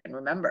since I can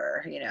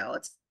remember,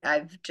 it's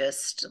I've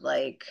just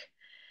like,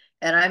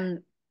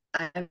 and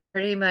I'm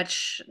pretty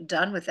much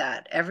done with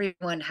that.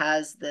 Everyone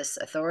has this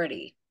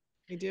authority.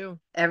 we do.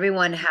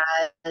 Everyone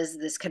has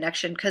this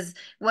connection because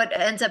what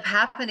ends up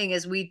happening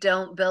is we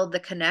don't build the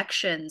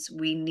connections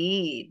we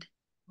need,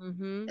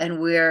 Mhm.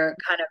 and we're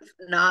kind of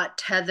not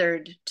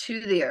tethered to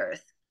the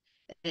earth.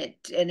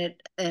 It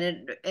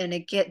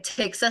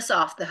takes us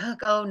off the hook.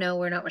 Oh no,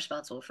 we're not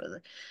responsible for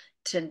the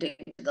tending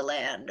to the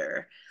land,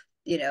 or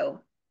you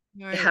know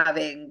Right.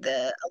 having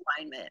the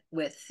alignment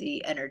with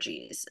the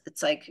energies.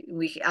 It's like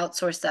we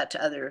outsource that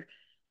to other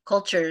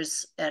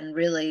cultures, and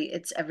really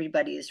it's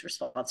everybody's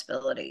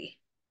responsibility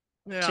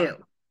Yeah.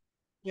 too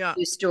Yeah.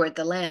 to steward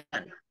the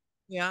land.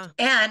 Yeah.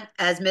 And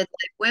as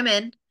midlife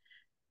women,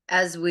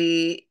 as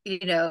we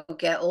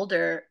get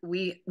older,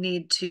 we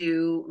need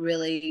to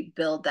really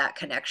build that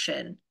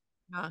connection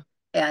Yeah.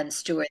 and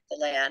steward the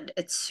land.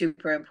 It's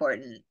super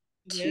important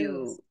It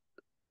to, is.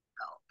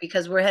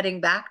 because we're heading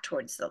back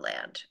towards the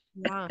land,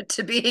 Yeah.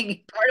 to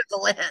being part of the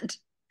land.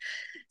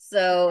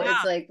 So it's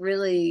Yeah. like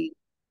really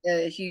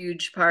a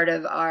huge part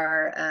of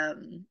our,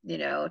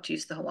 to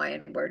use the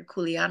Hawaiian word,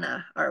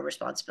 kuleana, our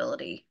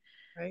responsibility,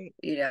 Right.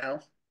 you know.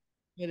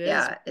 It is.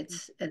 Yeah, and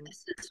this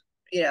is,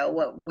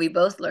 what we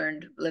both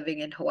learned living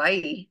in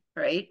Hawaii,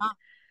 right? Yeah.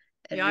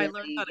 And Yeah, I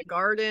learned how to really,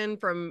 garden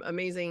from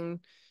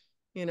amazing,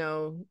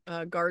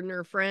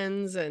 gardener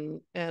friends,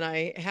 and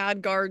I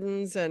had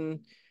gardens,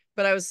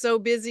 but I was so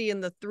busy in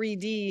the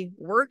 3D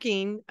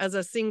working as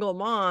a single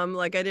mom,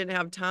 like I didn't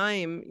have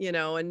time,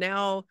 and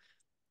now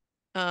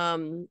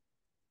um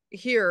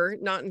here,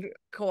 not in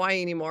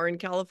Kauai anymore, in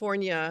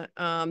California,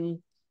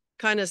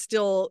 kind of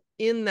still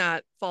in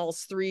that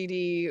false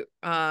 3D,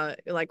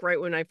 like right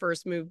when I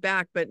first moved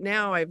back. But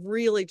now I've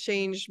really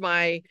changed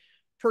my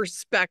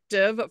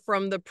perspective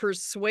from the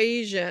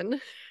persuasion,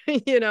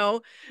 you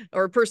know,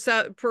 or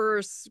perception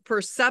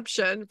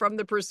from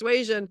the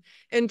persuasion,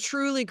 and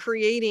truly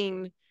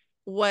creating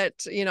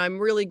what, I'm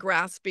really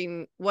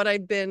grasping what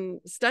I've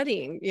been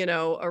studying,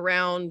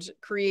 around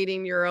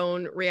creating your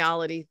own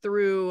reality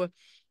through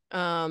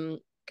um,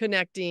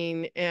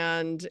 connecting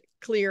and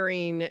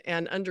clearing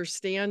and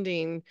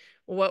understanding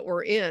what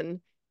we're in,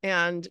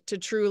 and to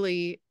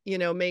truly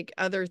make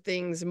other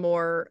things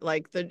more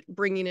like the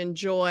bringing in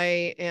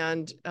joy,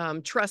 and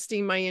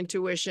trusting my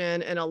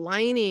intuition and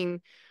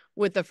aligning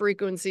with the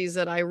frequencies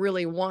that I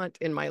really want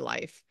in my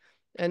life,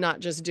 and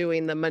not just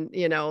doing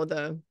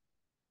the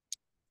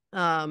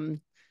um,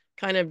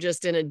 kind of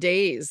just in a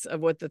daze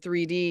of what the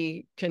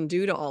 3D can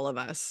do to all of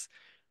us.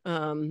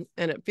 And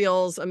it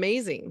feels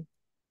amazing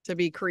to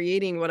be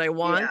creating what I yeah,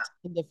 want,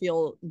 and to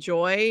feel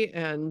joy,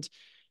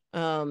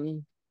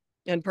 um,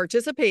 and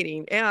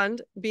participating,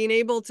 and being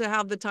able to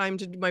have the time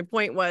to, my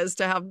point was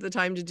to have the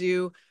time to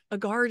do a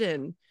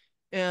garden,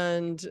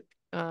 and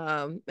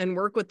and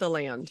work with the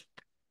land,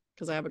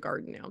 because I have a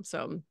garden now.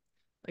 So I'm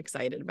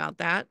excited about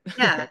that.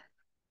 yeah,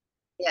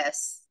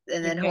 yes.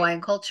 And then Yeah,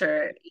 Hawaiian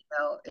culture,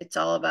 it's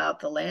all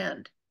about the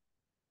land.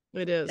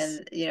 it is.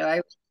 And,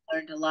 I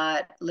learned a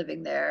lot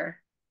living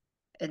there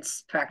and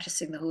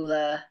practicing the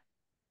hula.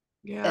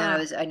 And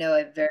Yeah. I know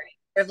I'm very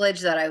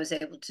privileged that I was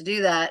able to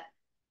do that,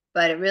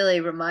 but it really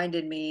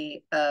reminded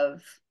me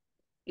of,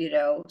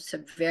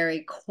 some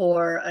very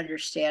core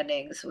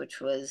understandings,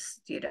 which was,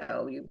 the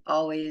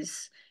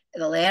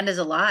land is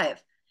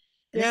alive.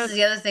 And this is the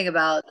Yes. other thing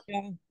about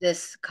Yeah.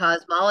 this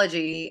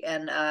cosmology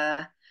and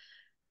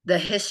the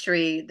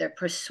history, the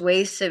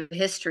persuasive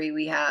history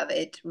we have.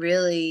 It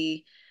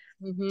really,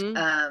 Mm-hmm.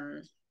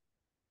 um,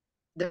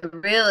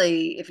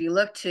 if you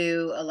look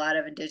to a lot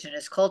of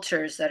indigenous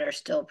cultures that are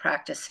still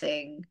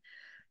practicing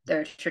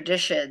their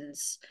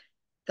traditions,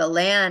 the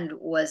land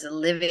was a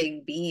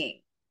living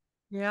being.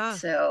 Yeah.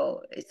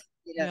 So it's,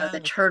 the Yeah.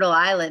 Turtle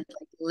Island,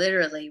 like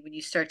literally, when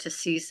you start to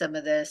see some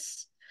of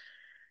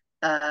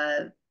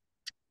uh,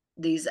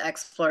 these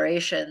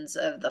explorations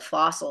of the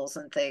fossils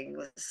and things,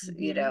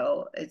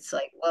 Mm-hmm. it's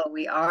like, well,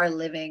 we are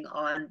living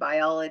on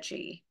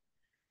biology,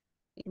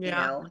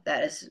 Yeah.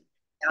 that is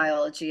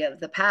biology of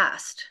the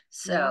past.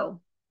 Yeah.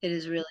 So it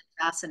is really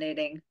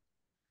fascinating.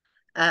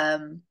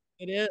 Um,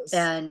 It is.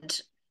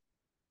 and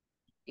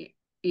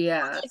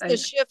yeah, Just the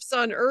shifts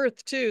on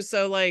Earth too.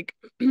 So like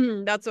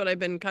that's what I've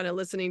been kind of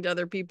listening to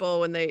other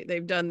people when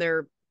they've done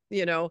their,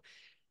 you know,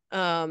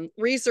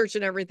 research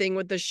and everything,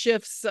 with the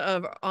shifts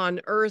of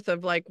on Earth,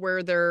 of like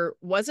where there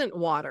wasn't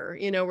water,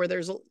 where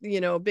there's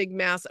a big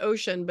mass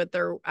ocean, but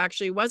there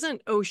actually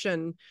wasn't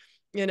ocean,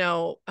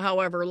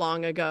 however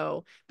long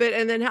ago. But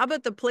and then how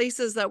about the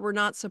places that we're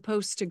not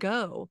supposed to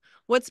go?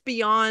 What's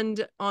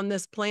beyond on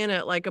this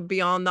planet, like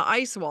beyond the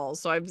ice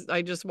walls? So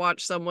I just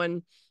watched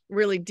someone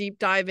really deep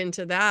dive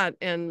into that,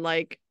 and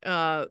like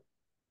that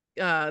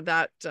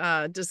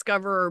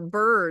discover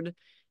bird,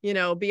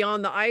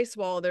 beyond the ice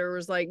wall there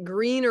was like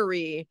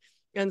greenery.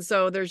 And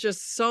so there's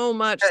just so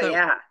much Oh that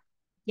yeah.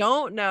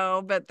 don't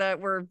know, but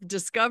that we're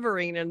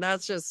discovering. And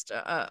that's just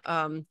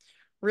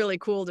really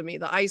cool to me.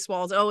 The ice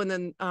walls. Oh, and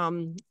then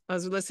I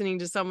was listening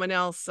to someone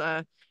else.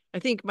 I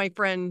think my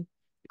friend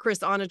Chris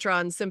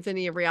Onatron,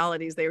 Symphony of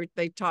Realities.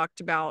 They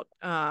talked about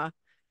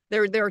they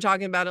were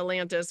talking about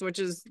Atlantis, which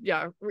is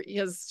yeah,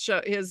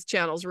 his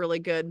channel's really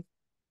good.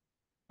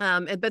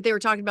 But they were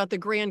talking about the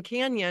Grand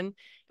Canyon,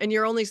 and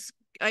you're only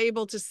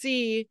able to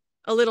see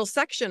a little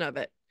section of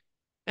it,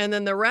 and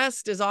then the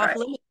rest is off Right.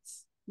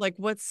 limits. Like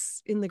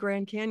what's in the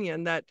Grand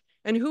Canyon that,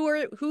 and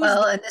who's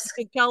Well, there and this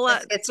to tell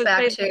us this gets to say back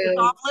that it's to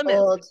off limits?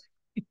 old,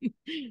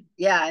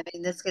 yeah, I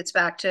mean, this gets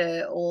back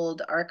to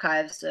old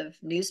archives of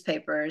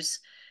newspapers.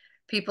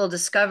 People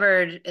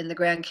discovered in the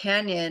Grand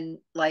Canyon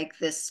like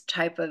this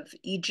type of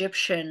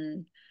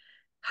Egyptian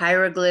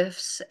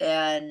hieroglyphs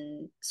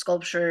and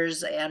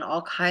sculptures and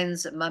all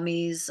kinds of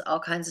mummies, all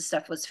kinds of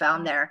stuff was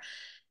found there.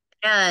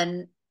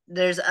 And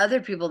there's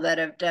other people that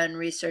have done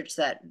research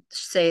that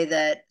say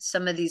that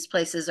some of these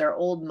places are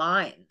old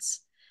mines.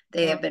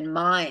 They Oh, have been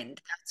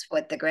mined. That's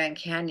what the Grand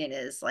Canyon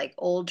is, like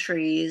old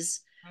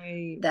trees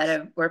that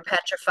right. were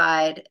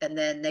petrified, and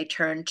then they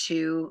turned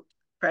to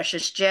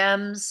precious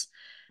gems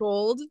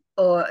Gold.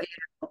 or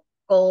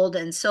gold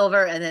and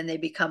silver, and then they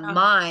become Yeah.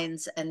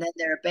 mines, and then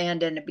they're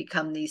abandoned and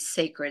become these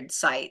sacred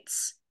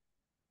sites.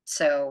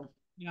 So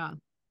Yeah.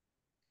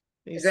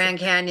 the These, Grand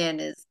Canyon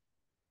is,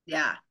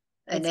 yeah.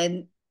 And it's,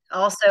 then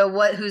also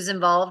who's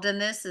involved in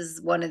this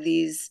is one of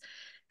these,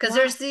 because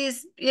yeah. there's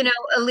these,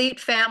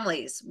 elite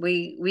families.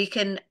 We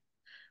can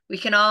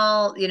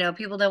all,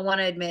 people don't want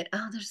to admit,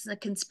 oh, there's the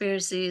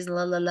conspiracies,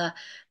 la la la.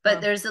 But Yeah.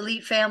 there's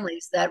elite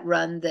families that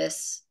run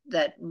this,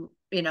 that,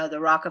 the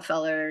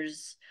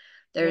Rockefellers,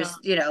 Yeah. there's,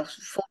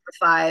 4 or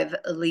 5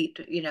 elite,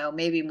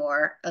 maybe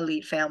more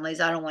elite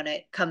families. I don't want to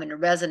come into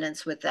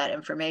resonance with that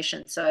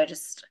information. So I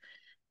just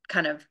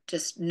kind of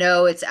just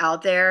know it's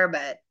out there,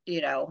 but,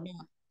 Yeah.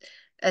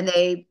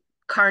 and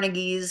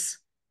Carnegie's,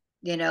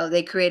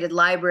 they created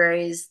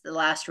libraries, the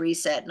last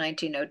reset,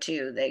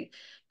 1902. They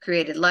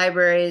created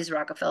libraries.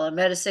 Rockefeller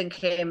medicine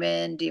came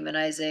in,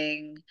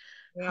 demonizing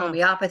Yeah.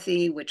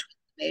 homeopathy, which was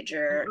a And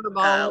major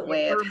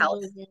way of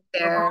health herbalism,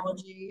 care.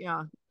 herbology.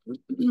 Yeah.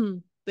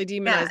 They Yeah.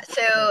 demonize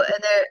So,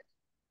 that.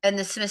 and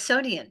the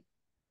Smithsonian.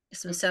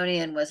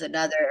 Smithsonian was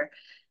another.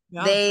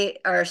 Yeah. They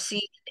are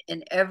seen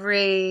in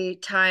every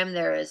time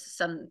there is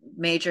some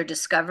major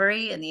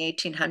discovery in the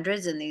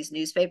 1800s in these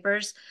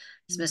newspapers.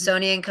 Mhm.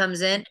 Smithsonian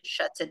comes in,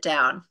 shuts it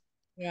down,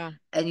 Yeah.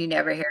 and you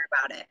never hear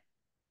about it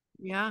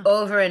Yeah.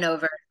 over and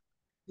over.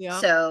 Yeah.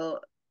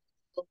 So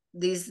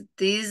these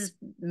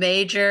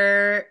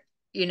major,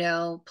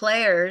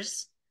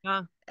 players,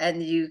 Yeah.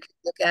 and you can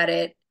look at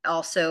it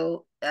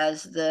also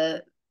as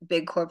the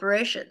big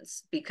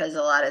corporations, because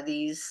a lot of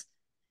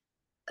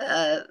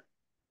uh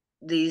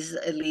these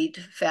elite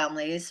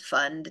families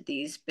fund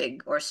these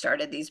big, or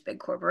started these big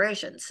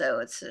corporations. So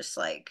it's just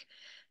like,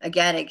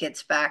 again, it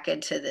gets back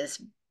into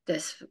this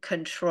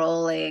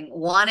controlling,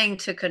 wanting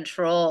to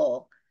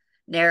control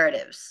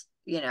narratives,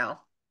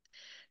 that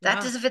Yeah.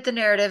 doesn't fit the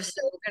narrative,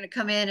 so we're going to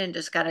come in and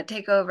just kind of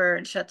take over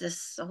and shut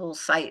this whole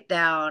site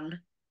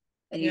down,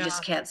 and you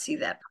just Yeah. can't see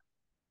that.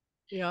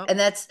 Yeah. And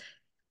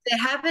it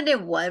happened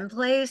in one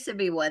place, it'd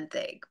be one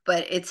thing,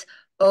 but it's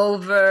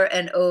over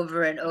and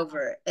over and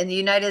over. In the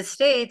United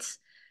States,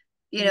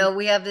 Mm.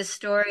 we have this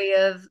story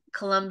of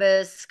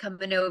Columbus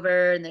coming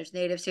over and there's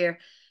natives here.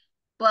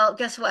 Well,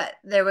 guess what?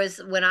 There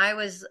was, when I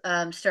was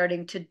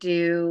starting to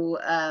do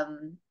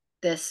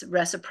this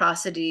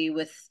reciprocity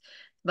with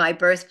my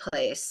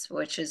birthplace,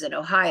 which is in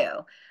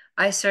Ohio,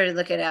 I started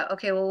looking at,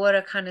 okay, well, what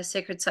are kind of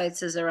sacred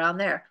sites is around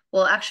there?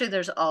 Well, actually,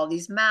 there's all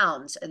these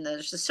mounds, and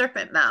there's the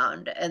Serpent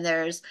Mound, and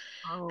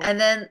Oh. and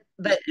then,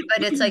 but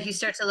it's like you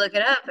start to look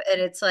it up, and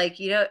it's like,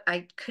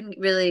 I didn't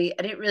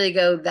really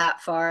go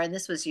that far, and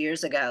this was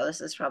years ago.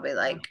 This is probably Yeah.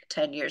 like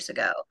 10 years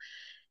ago.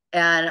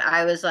 And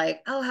I was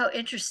like, oh, how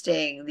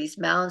interesting. These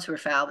mounds were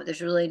found, but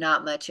there's really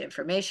not much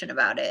information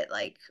about it,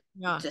 like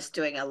Yeah. just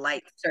doing a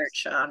light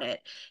search on it.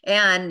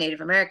 And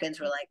Native Americans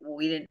were like, well,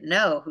 we didn't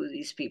know who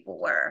these people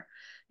were.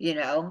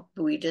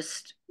 We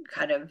just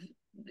kind of,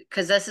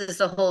 because this is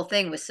the whole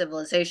thing with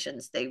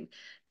civilizations. They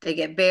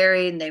get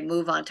buried and they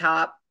move on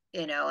top,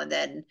 and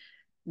then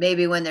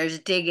maybe when there's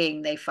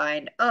digging, they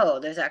find, oh,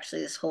 there's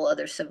actually this whole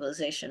other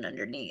civilization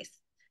underneath,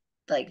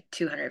 like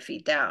 200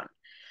 feet down.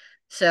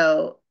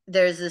 So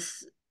there's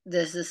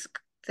this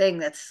thing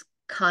that's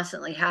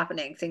constantly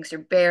happening. Things are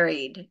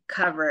buried,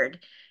 covered,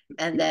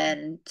 and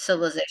then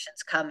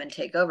civilizations come and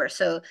take over.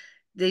 So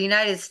the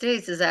United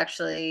States is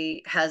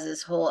actually has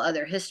this whole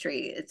other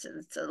history. It's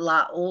a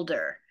lot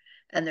older,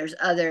 and there's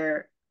other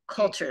Right.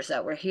 cultures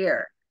that were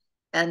here.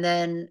 And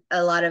then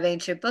a lot of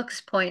ancient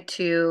books point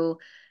to,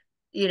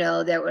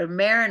 there were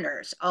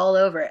mariners all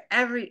over.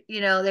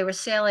 They were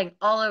sailing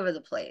all over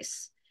the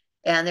place,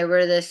 And there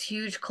were this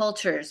huge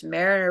cultures,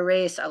 mariner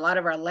race. A lot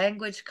of our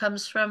language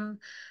comes from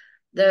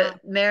Yeah. the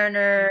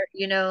mariner,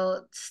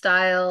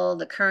 style,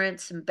 the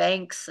currents and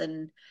banks,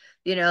 and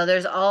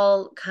there's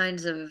all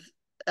kinds of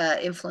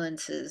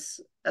influences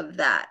of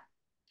that.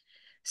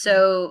 Yeah.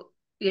 So,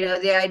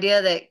 the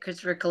idea that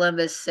Christopher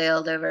Columbus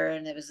sailed over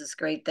and it was this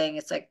great thing,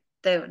 it's like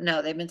they've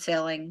been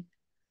sailing,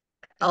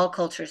 Yeah. all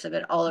cultures have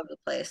been all over the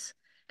place.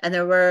 And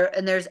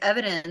there's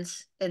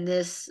evidence in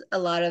a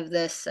lot of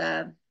this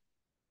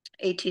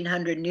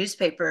 1800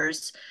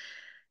 newspapers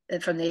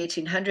from the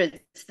 1800s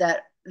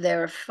that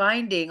they're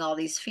finding all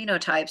these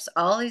phenotypes,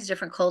 all these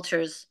different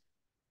cultures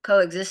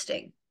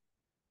coexisting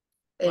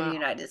in the Wow.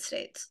 United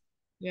States.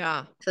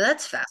 Yeah. So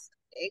that's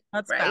fascinating,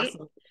 That's right?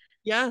 fascinating.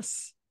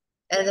 Yes.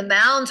 And the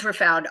mounds were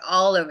found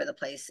all over the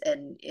place.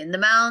 And in the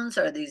mounds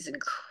are these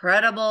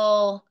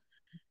incredible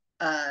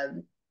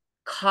um,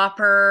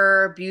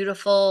 copper,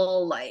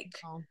 beautiful, like,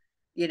 Oh,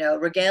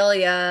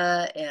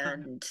 regalia uh,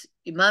 and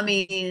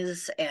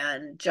mummies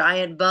and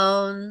giant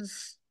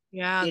bones,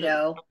 yeah. you That.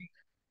 know.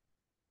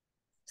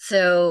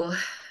 So yeah,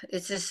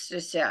 it's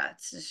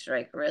just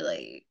like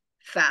really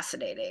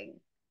fascinating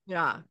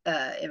Yeah.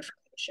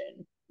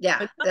 information. Yeah,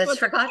 And that's that's what's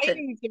forgotten.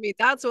 exciting to me.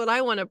 That's what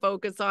I want to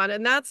focus on.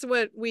 And that's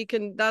what we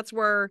can, that's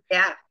where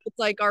Yeah, it's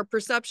like our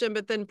perception,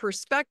 but then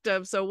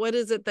perspective. So what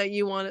is it that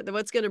you want?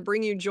 What's going to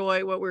bring you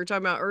joy? What we were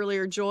talking about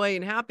earlier, joy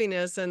and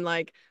happiness and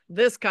like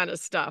this kind of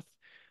stuff.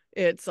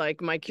 It's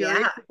like my yeah,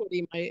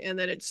 curiosity, and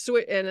then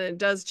and it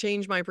does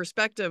change my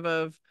perspective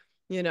of,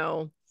 you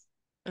know,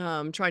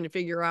 trying to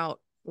figure out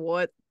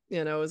what,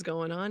 is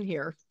going on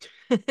here.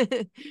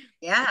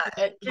 yeah.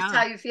 And just Yeah,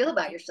 how you feel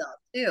about yourself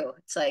too.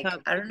 It's like,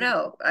 that's I don't good.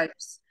 know.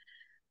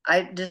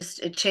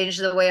 It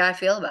changed the way I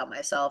feel about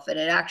myself. And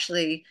it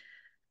actually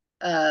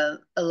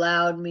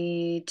allowed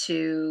me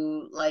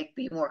to like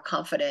be more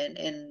confident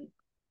in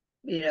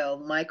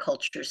my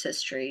culture's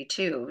history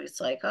too.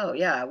 It's like, oh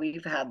yeah,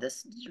 we've had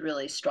this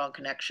really strong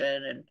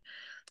connection and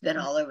been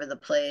all over the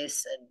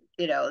place, and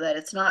that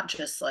it's not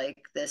just like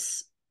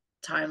this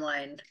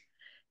timeline,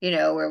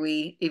 where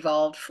we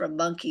evolved from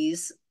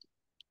monkeys.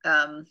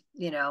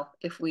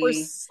 If Or we came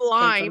from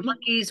slime.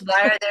 monkeys,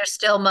 why are there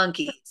still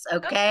monkeys?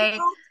 Okay.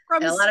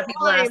 From And a lot of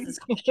people ask slime. this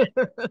question.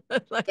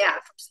 Like, Yeah,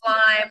 from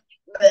slime.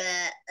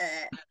 Bleh,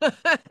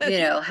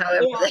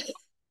 however, yeah.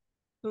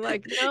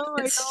 Like, no,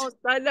 I it's don't.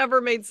 That never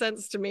made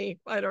sense to me.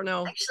 I don't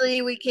know.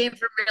 actually, we came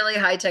from really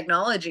high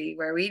technology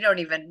where we don't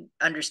even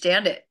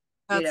understand it.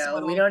 That's We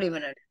so. don't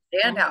even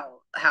understand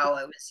how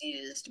it was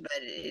used,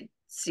 but it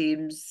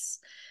seems,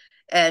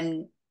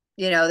 and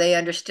they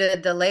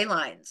understood the ley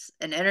lines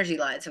and energy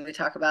lines. And we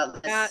talk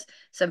about That. this.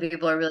 Some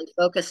people are really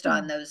focused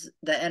on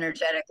the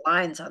energetic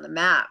lines on the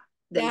map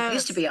that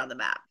used to Yes. be on the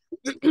map.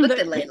 Put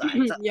the ley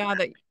lines on the Yeah, map.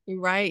 that you're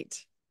right.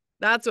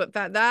 That's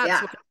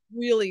Yeah, what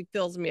really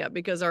fills me up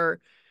because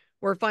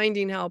we're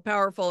finding how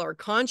powerful our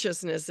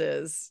consciousness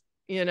is,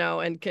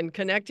 and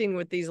connecting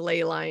with these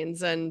ley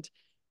lines and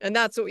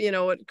that's what,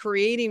 what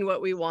creating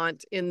what we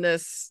want in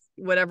this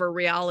whatever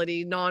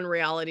reality,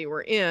 non-reality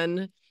we're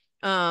in.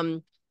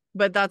 Um,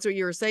 but that's what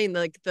you were saying,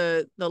 like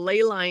the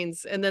ley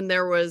lines, and then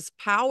there was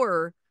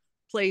power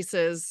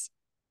places,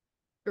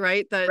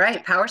 right? That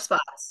right. Power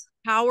spots.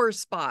 power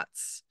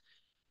spots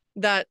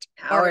that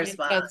our Power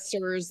spots.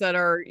 ancestors that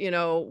are,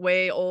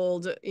 way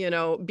old,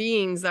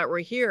 beings that were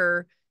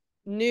here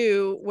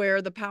knew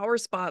where the power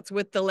spots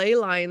with the ley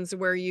lines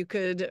where you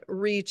could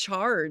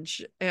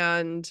recharge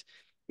and,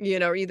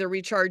 either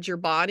recharge your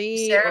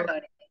body or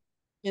Ceremony.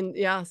 in,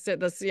 yeah,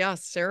 this, yeah,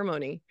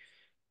 ceremony.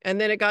 And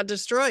then it got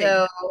destroyed,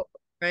 So,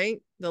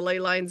 right? The ley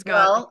lines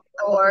got, well,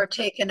 or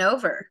taken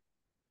over.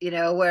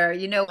 Where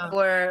yeah.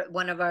 where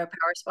one of our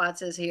power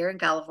spots is here in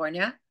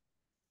California.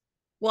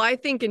 Well, I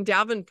think in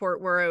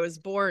Davenport where I was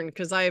born,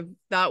 because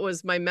that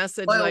was my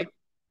message that I Well,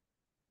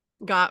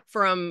 got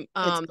from,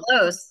 it's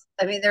close.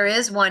 I mean, there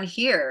is one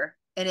here,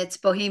 and it's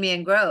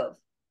Bohemian Grove,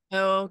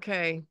 oh,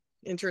 okay.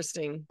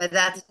 Interesting. but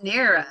that's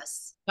near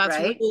us, That's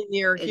right? really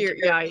near In here.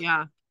 terms, Yeah,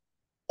 yeah.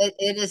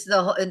 it is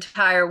the whole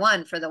entire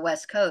one for the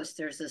West Coast.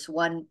 There's this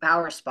one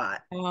power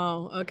spot.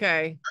 Oh,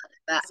 okay.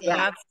 So Yeah,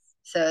 that's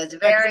so it's I can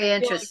very feel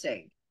like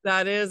interesting.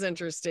 that is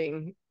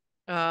interesting.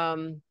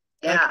 Yeah,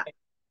 Okay.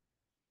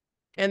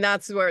 And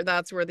that's where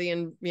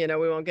we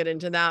won't get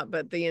into that,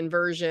 but the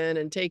inversion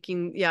and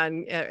taking, yeah,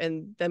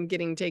 and them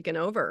getting taken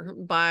over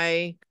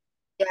by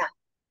yeah,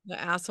 the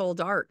asshole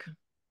dark,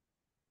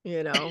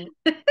 you know.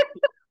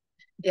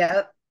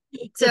 yeah.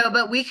 So,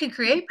 but we can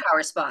create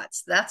power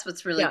spots. That's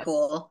what's really Yes.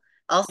 cool.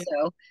 Yeah.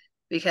 Also,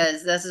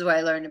 because this is what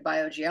I learned in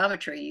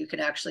biogeometry. You can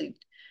actually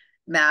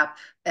map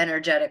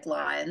energetic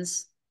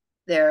lines.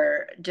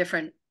 They're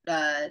different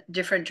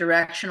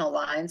directional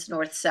lines,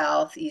 north,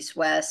 south, east,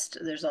 west.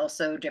 There's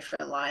also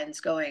different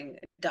lines going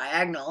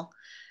diagonal,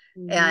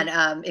 Mhm.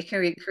 and it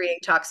can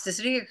create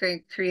toxicity. It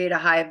can create a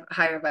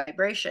higher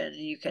vibration. And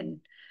you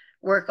can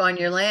work on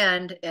your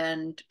land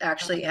and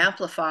actually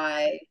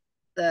amplify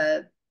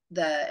the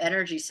the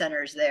energy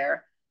centers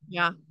there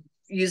Yeah.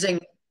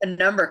 using a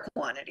number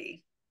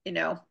quantity. You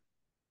know,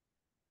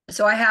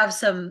 So I have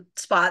some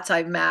spots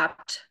I've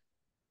mapped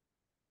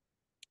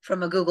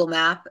from a Google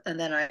map, and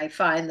then I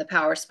find the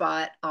power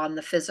spot on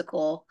the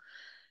physical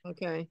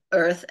Okay.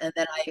 earth, and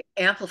then I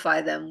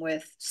amplify them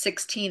with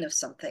 16 of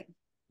something.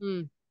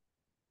 Mm.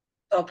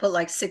 So I'll put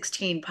like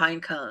 16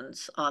 pine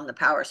cones on the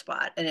power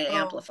spot and it Oh,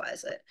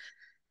 amplifies it.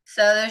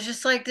 So there's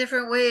just like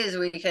different ways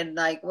we can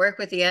like work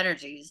with the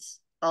energies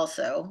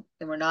also.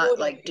 And we're not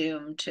like totally.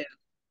 doomed to,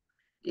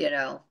 you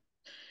know,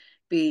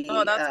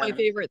 Oh, be that's my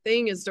favorite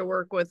thing is to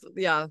work with,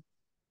 yeah,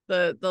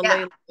 the yeah,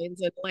 ley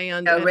lines and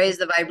land and raise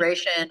the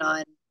vibration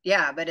on,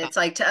 yeah, but yeah, it's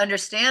like to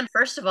understand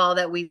first of all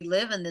that we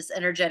live in this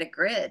energetic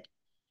grid,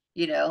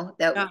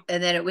 that yeah,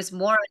 and then it was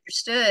more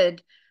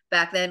understood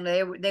back then.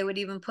 They would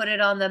even put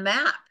it on the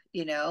map,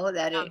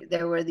 that yeah,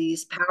 there were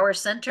these power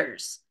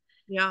centers.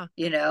 yeah,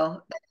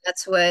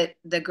 That's what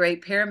the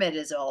Great Pyramid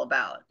is all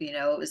about.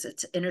 It was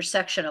its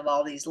intersection of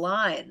all these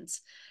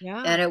lines.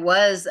 yeah, And it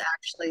was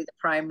actually the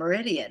prime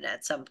meridian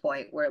at some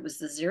point where it was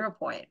the 0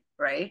 point,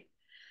 right?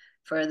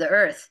 For the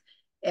earth.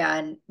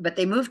 But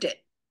they moved it.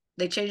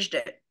 They changed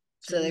it.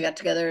 So they change it. got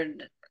together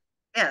and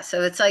yeah,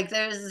 so it's like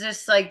there's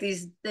just like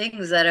these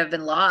things that have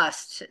been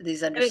lost,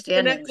 these And it's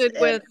understandings. connected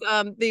And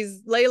with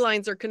these ley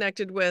lines are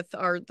connected with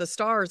our the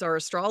stars, our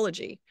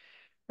astrology,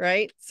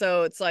 right?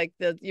 So it's like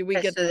we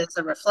get so there's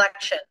a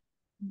reflection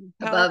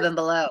power. above and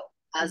below,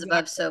 as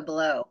above, Exactly. so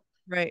below.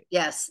 Right.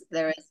 Yes,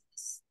 there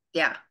is,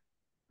 yeah,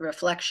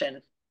 reflection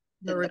The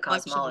in the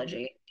reflection.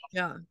 cosmology.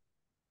 Yeah.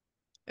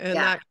 And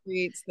Yeah. that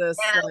creates this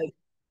And like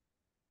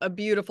a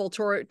beautiful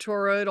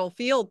toroidal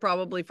field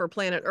probably for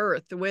planet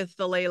Earth with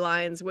the ley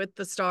lines, with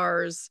the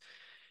stars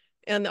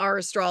and our yeah,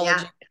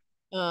 astrology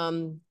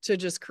to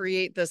just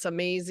create this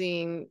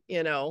amazing,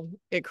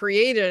 it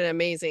created an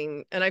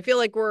amazing, and I feel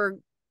like we're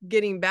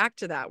getting back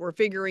to that. We're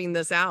figuring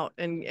this out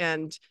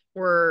and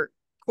we're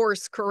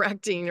course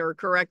correcting or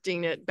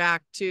correcting it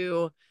back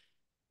to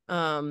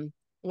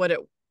what it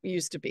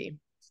used to be.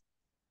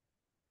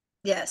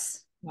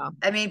 yes. Yeah.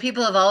 I mean,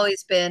 people have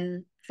always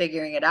been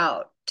figuring it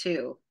out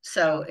too.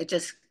 So Yeah. it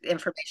just,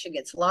 information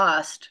gets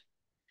lost.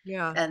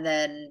 Yeah. And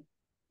then,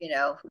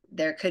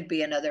 there could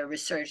be another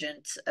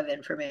resurgence of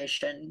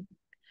information,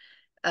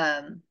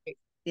 um,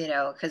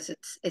 because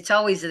it's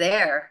always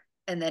there.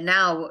 And then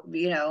now,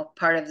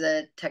 part of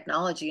the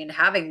technology and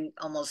having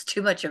almost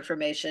too much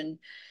information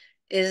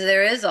is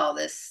there is all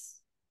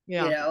this,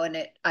 Yeah.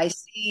 and I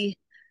see,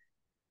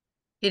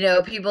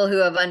 people who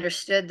have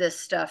understood this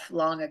stuff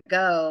long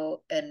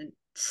ago and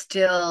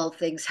still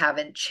things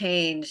haven't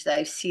changed.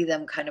 I see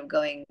them kind of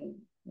going,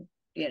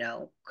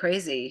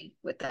 crazy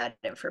with that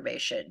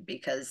information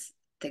because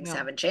things Yeah.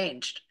 haven't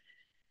changed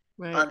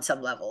Right. on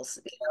some levels,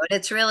 and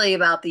it's really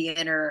about the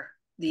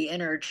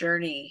inner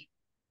journey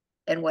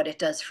and what it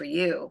does for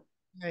you.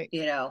 Right.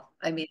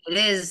 I mean,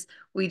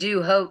 we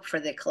do hope for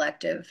the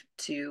collective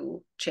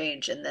to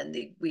change, and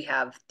then we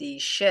have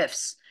these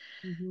shifts.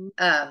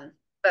 Mm-hmm.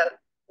 But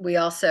we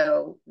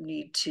also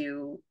need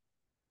to,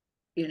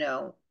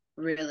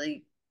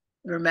 really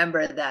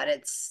remember that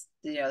it's,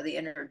 the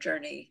inner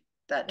journey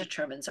that Yeah.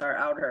 determines our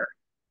outer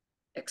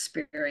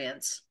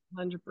experience.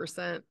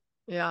 100%.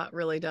 Yeah, it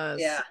really does.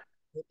 Yeah.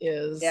 It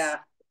is Yeah.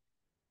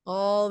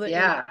 all the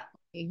Yeah.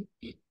 energy.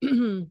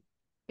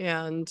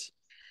 And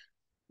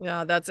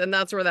yeah,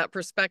 that's where that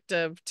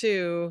perspective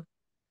too.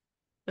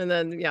 And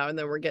then yeah, and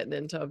then we're getting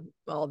into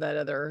all that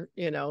other,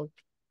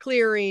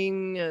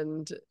 clearing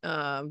and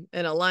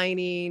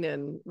aligning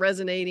and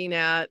resonating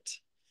at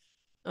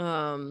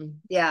um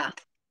Yeah.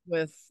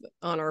 with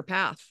on our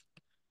path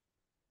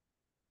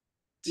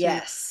to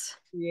Yes.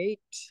 create,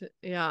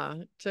 yeah,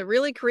 to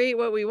really create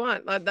what we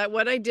want. That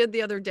what I did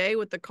the other day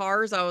with the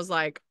cars, I was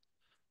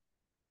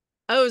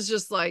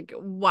just like,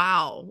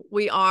 wow,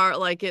 we are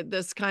like at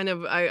this kind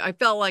of, I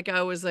felt like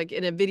I was like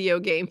in a video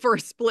game for a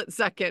split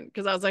second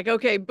because I was like,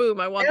 okay, boom,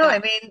 I want No, that. I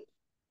mean,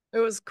 It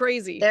was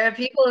crazy. there are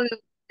people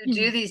who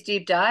do these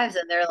deep dives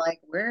and they're like,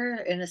 we're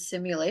in a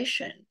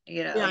simulation,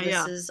 Yeah, this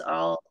yeah, is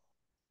all.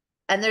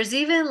 And there's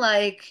even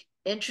like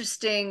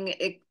interesting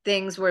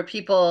things where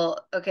people,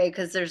 okay,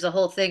 because there's a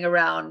whole thing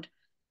around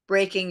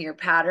breaking your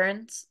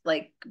patterns,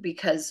 like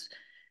because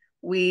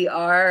we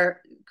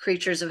are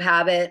creatures of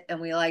habit and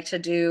we like to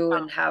do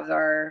and have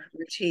our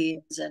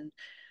routines.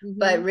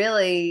 But hmm,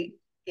 really,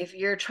 if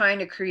you're trying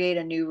to create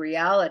a new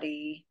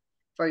reality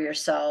for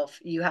yourself,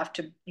 you have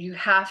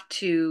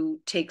to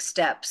take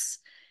steps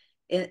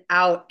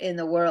out in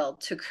the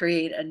world to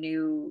create a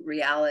new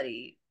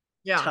reality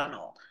yeah,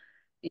 tunnel.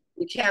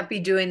 You can't be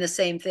doing the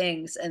same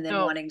things and then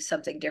no, wanting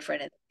something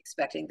different and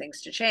expecting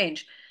things to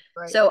change.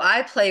 right, So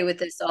I play with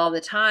this all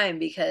the time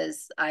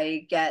because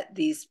I get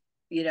these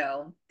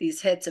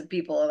hits of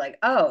people are like,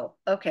 oh,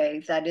 okay,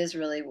 that is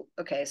really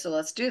okay. So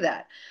let's do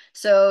that.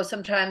 So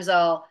sometimes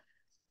I'll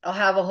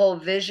have a whole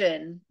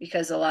vision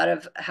because a lot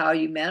of how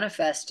you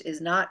manifest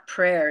is not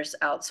prayers,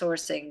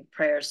 outsourcing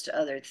prayers to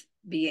other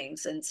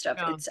beings and stuff.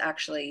 yeah, It's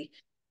actually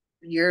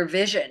your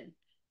vision,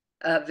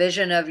 a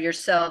vision of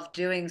yourself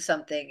doing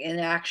something in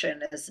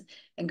action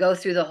and go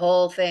through the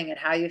whole thing and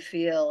how you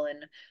feel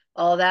and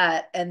all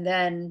that. And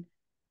then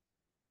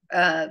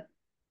uh,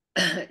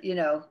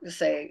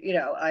 say,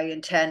 I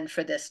intend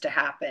for this to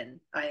happen.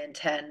 I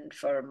intend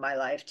for my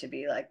life to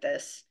be like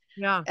this.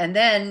 Yeah. And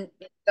then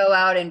go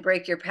out and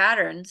break your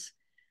patterns,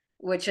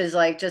 which is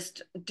like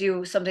just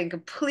do something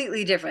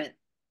completely different,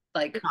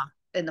 like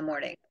Yeah. in the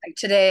morning. Like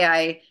today,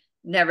 I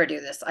never do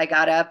this. I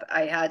got up,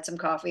 I had some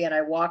coffee, and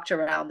I walked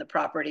around the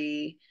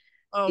property,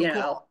 Oh,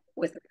 cool.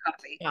 with the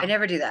coffee. I Yeah.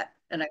 never do that.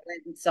 And I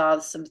went and saw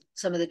some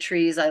of the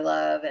trees I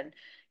love, and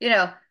you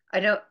know, I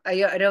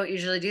don't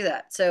usually do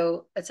that.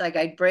 So it's like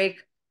I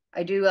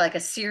do like a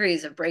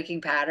series of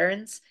breaking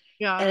patterns,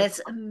 Yeah. and That's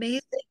it's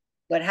amazing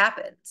what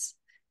happens.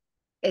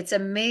 It's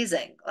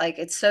amazing. Like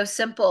it's so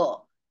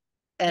simple,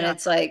 and yeah.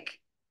 it's like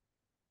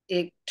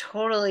it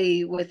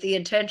totally with the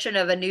intention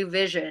of a new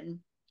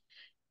vision.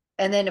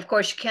 And then, of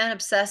course, you can't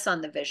obsess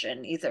on the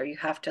vision either. You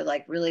have to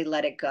like really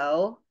let it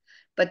go,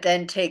 but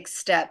then take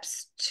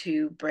steps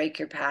to break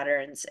your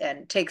patterns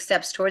and take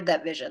steps toward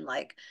that vision.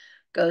 Like,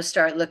 go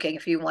start looking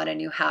if you want a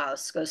new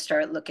house. Go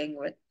start looking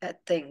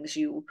at things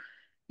you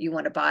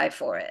want to buy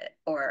for it,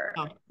 or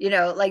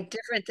Yeah. like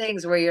different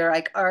things where you're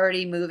like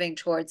already moving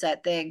towards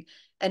that thing.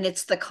 And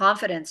it's the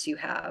confidence you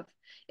have.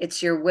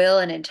 It's your will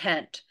and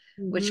intent,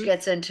 which Hmm.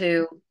 gets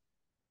into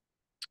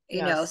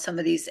Yes. some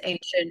of these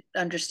ancient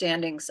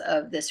understandings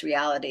of this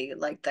reality,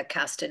 like the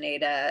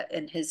Castaneda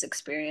and his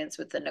experience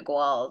with the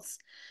Naguals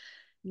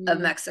of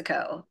Mm,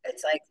 Mexico.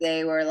 It's like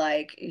they were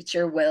like, it's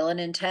your will and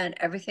intent.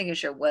 Everything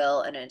is your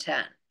will and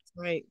intent.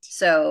 right.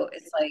 So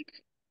it's like,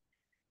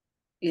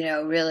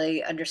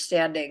 really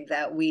understanding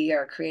that we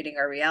are creating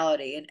our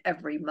reality in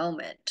every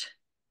moment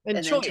And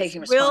and then choice,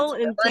 taking will,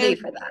 responsibility intent,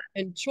 for that.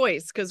 and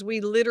choice, because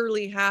we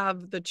literally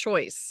have the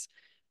choice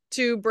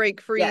to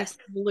break free Yes.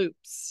 from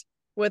loops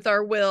with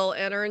our will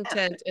and our Yeah.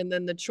 intent, and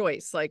then the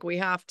choice. Like we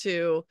have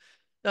to,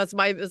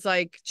 it's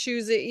like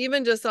choosing,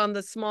 even just on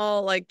the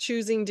small, like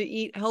choosing to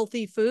eat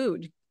healthy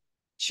food.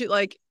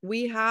 Like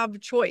we have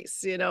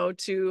choice,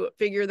 to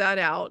figure that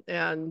out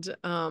and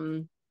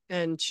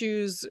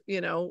choose,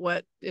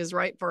 what is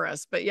right for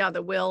us. But yeah,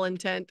 the will,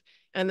 intent,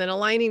 and then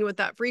aligning with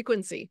that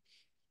frequency,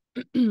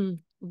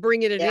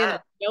 bringing it in Yeah.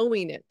 and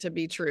knowing it to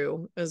be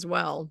true as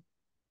well.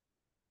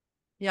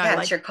 Yeah, I Yeah. It's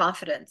like. your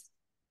confidence.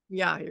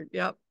 Yeah,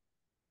 yep.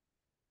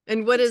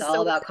 And what It's is all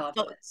so? about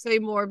confidence. Say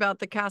more about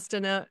the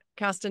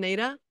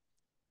Castaneda.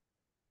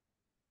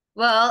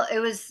 Well, it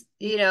was,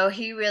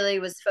 he really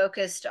was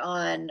focused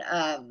on,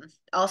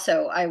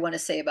 also, I want to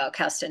say about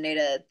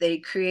Castaneda,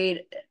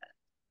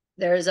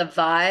 there's a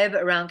vibe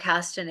around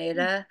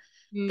Castaneda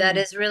that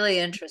Mm, is really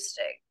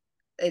interesting.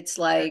 It's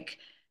like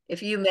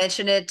if you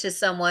mention it to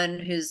someone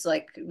who's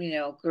like,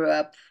 grew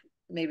up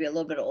maybe a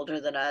little bit older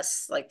than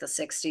us, like the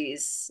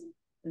 60s,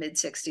 mid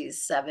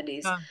 60s,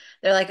 70s, yeah.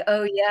 they're like,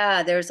 oh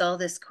yeah, there's all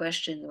this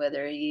question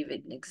whether he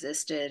even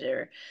existed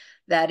or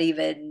that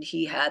even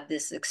he had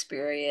this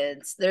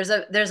experience. There's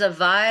a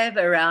vibe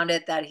around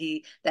it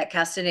that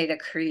Castaneda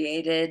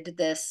created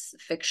this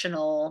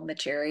fictional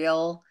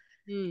material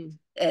Mm,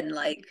 and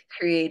like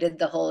created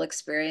the whole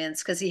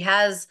experience because he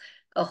has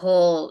a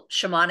whole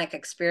shamanic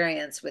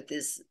experience with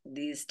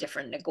these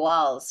different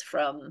naguals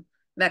from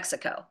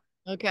Mexico,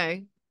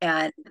 okay.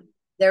 and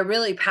they're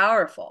really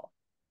powerful.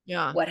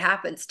 Yeah. What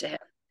happens to him,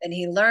 and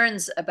he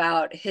learns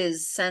about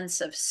his sense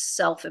of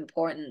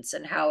self-importance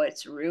and how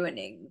it's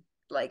ruining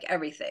like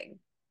everything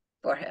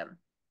for him.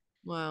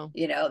 Wow.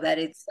 That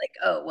it's like,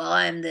 oh well,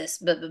 I'm this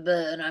blah, blah,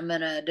 blah, and I'm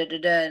gonna da da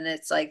da, and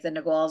it's like the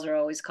naguals are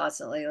always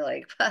constantly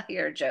like,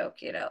 you're a joke.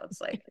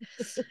 It's like,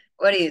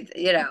 what do you.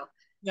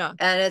 Yeah.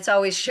 And it's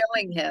always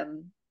showing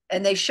him.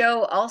 And they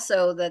show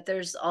also that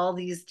there's all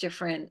these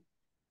different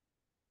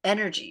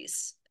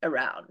energies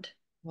around,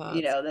 That's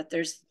that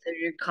that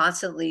you're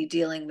constantly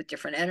dealing with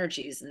different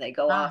energies, and they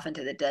go ah. off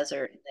into the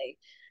desert and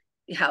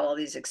they have all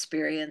these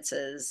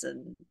experiences.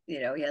 And, he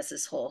has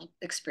this whole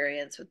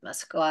experience with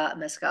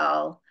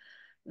mescal,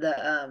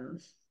 the,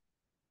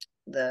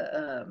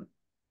 the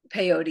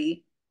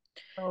peyote.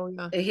 Oh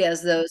yeah. He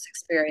has those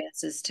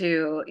experiences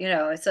too.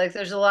 It's like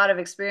there's a lot of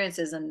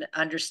experiences and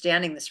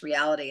understanding this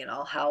reality and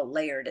all how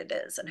layered it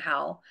is and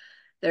how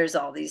there's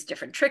all these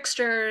different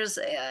tricksters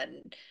and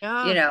you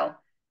Yeah. know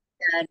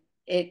and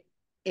it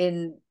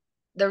in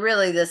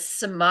the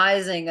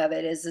surmising of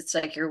it is it's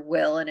like your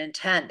will and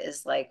intent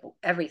is like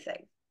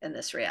everything in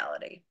this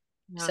reality.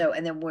 Yeah. So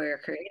and then we're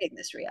creating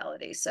this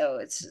reality. So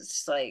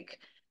it's like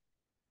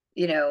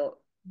you know,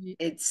 We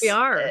it's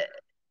are.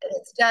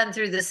 it's done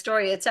through the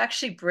story. It's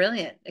actually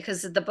brilliant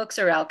because the books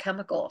are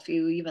alchemical. If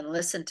you even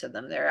listen to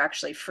them, they're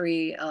actually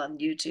free on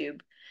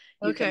YouTube.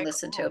 You can Okay,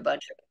 listen to a cool.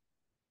 bunch of,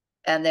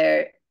 and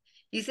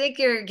you think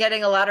you're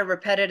getting a lot of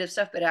repetitive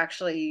stuff, but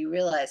actually you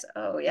realize,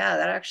 oh yeah,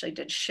 that actually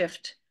did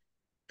shift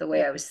the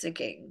way I was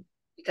thinking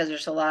because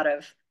there's a lot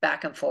of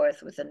back and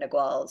forth with the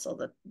Naguals, all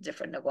the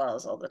different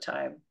Naguals all the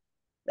time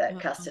that Uh,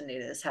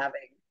 Castaneda is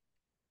having,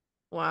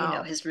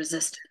 wow. his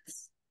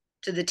resistance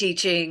to the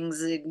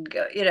teachings and,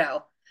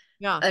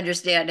 Yeah.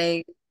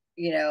 understanding,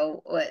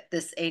 what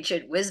this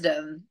ancient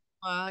wisdom,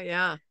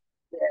 Yeah.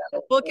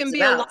 Well, it it can was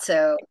be a lot. about.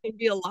 So, It can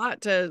be a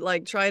lot to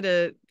like try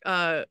to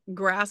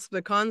grasp the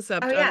oh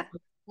concept of yeah, the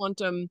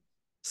quantum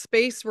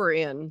space we're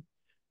in,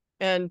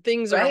 and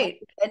things are all right.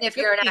 And if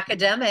you're an shifting.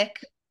 academic,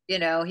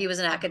 he was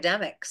an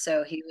academic,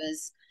 so he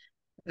was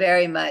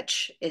very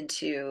much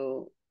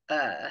into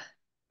uh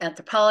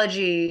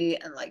anthropology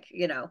and like,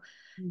 he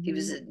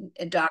was Mhm.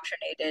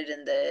 indoctrinated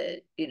in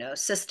the,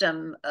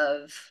 system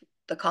of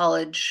the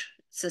college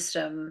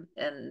system.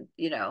 And,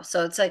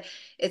 so it's like,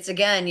 it's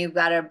again, you've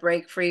got to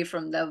break free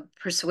from the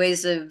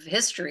persuasive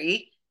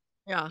history,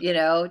 Yeah,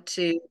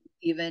 to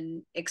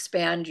even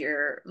expand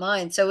your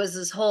mind. So it was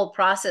this whole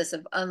process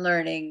of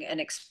unlearning and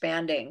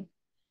expanding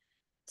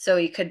so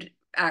you could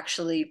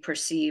actually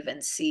perceive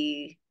and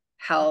see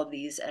how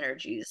these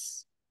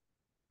energies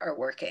are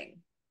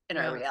working in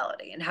our yeah,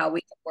 reality and how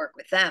we can work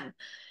with them.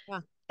 yeah.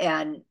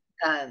 And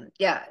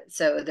yeah,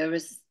 so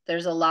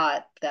there's a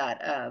lot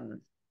that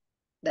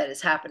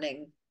is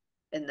happening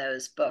in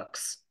those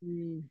books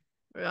Mm.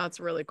 That's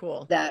really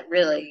cool. that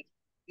really,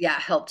 yeah,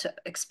 help to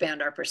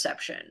expand our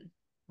perception.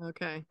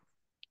 Okay,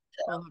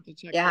 So I'll have to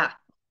check those. yeah,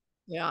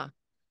 Yeah,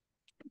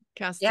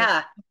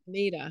 yeah.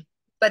 Castaneda.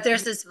 But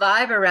there's this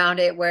vibe around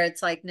it where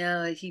it's like,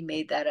 no, he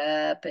made that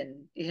up.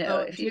 And Oh,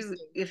 if you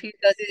interesting. if you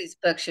go through these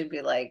books, you'd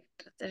be like,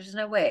 there's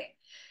no way.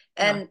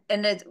 Yeah.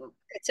 And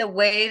it's a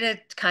way to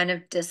kind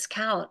of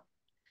discount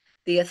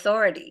the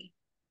authority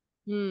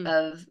Hmm.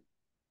 of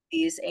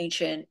these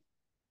ancient,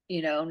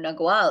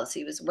 Naguals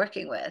he was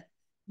working with,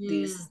 Hmm.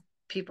 these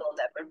people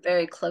that were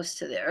very close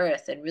to the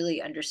earth and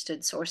really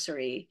understood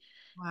sorcery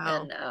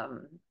Wow.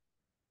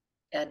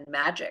 and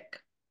magic.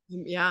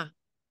 Yeah.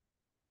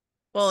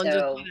 Well, and just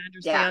trying So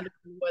to yeah. understand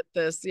what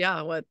this,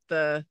 yeah, what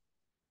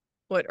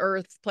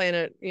Earth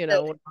planet,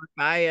 So what our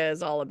Gaia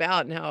is all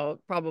about, and how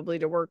probably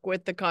to work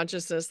with the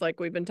consciousness like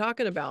we've been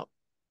talking about,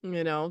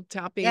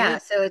 tapping yeah, in.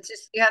 so it's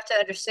just you have to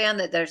understand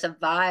that there's a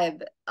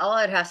vibe. All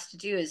it has to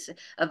do is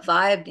a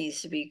vibe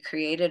needs to be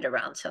created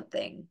around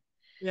something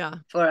Yeah.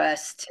 for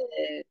us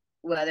to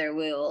whether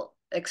we'll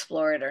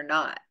explore it or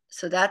not.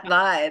 So that Yeah.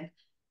 vibe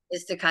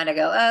is to kind of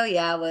go, oh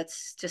yeah, well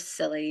it's just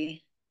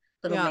silly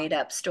little Yeah. made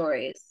up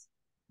stories,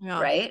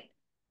 Yeah. right?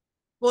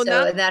 Well, and So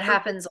that's and that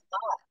happens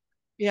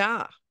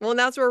yeah. Well, and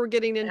that's where we're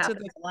getting it into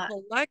happens the a lot.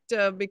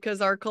 collective, because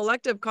our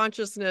collective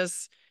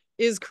consciousness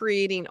is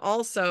creating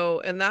also.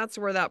 And that's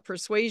where that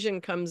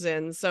persuasion comes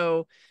in.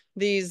 So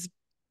these,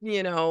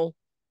 you know,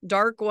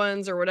 dark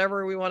ones or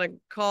whatever we want to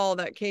call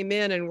that came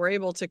in and were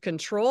able to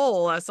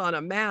control us on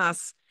a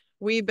mass,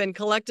 we've been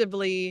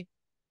collectively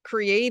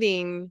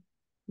creating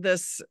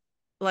this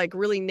like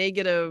really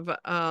negative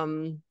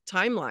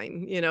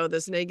timeline,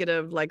 this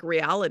negative like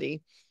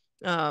reality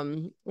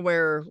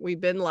where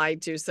we've been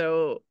lied to.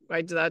 So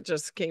that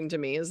just came to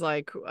me is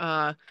like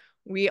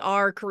we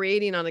are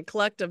creating on a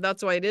collective.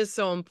 That's why it is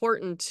so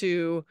important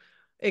to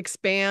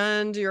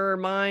expand your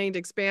mind,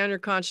 expand your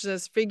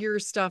consciousness, figure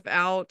stuff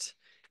out,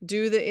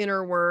 do the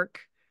inner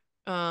work,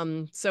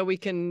 so we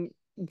can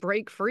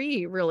break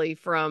free really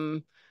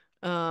from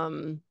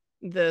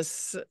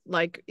this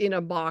like in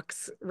a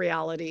box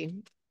reality,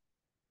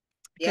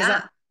 because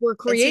that Yeah. we're And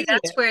see, creating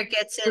that's it. where it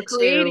gets We're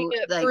creating into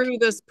it like, through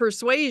this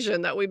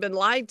persuasion that we've been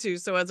lied to.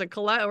 So as a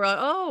collective,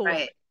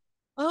 right.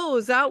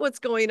 is that what's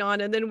going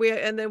on? And then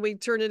we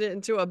turn it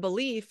into a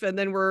belief, and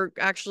then we're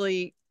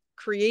actually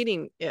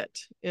creating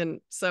it. And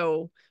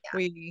so Yeah.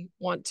 we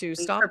want to We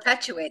stop.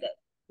 perpetuate it.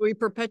 We We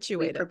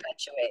perpetuate it.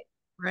 perpetuate.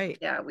 Right.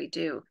 Yeah, we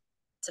do.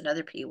 It's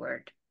another P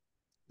word.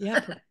 Yeah.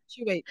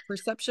 Perpetuate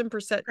perception,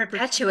 Perpetuate.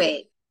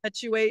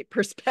 perpetuate See,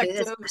 perspective.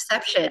 this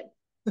perception.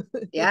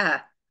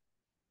 Yeah.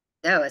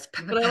 No, it's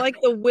But I like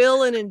the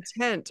will and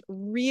intent.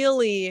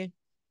 Really,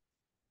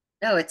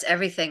 no, it's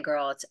everything,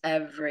 girl. It's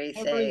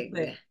everything.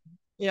 everything.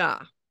 Yeah.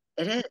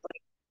 It is.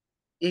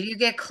 If you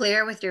get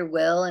clear with your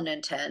will and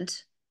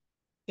intent,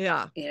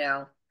 Yeah. you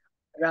know,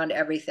 around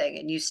everything,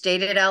 and you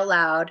state it out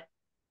loud,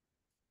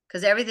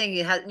 because everything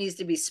needs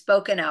to be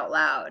spoken out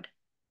loud.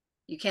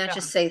 You can't Yeah.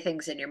 just say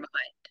things in your mind.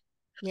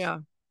 Yeah.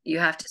 You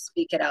have to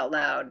speak it out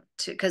loud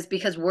to,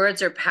 because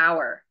words are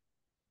power.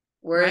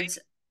 Right. Words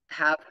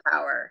have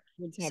power.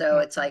 Kids have So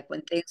power. it's like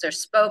when things are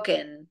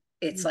spoken,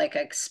 it's like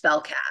a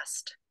spell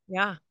cast.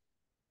 Yeah.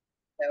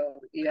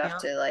 So you have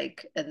Yeah. to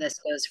like, and this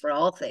goes for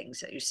all things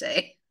that you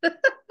say.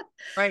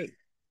 Right.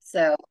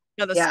 So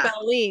Yeah, the yeah,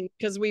 spelling,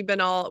 because we've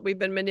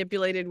been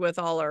manipulated with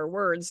all our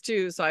words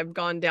too. So I've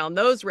gone down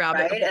those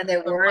rabbit right. holes And their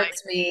of like,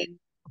 words mean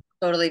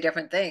totally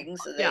different things.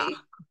 So yeah.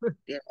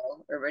 they,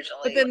 But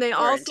originally then they were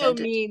also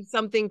intended. mean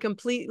something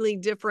completely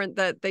different,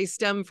 that they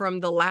stem from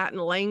the Latin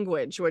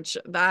language, which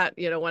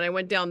when I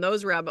went down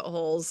those rabbit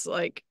holes,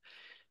 like,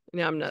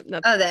 I'm not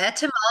Oh, the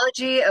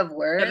etymology of yeah,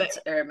 words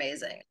are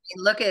amazing. I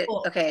mean, look at,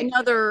 well, okay,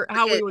 another look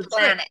how we at were tricked,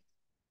 planet.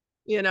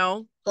 you know?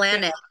 Yeah.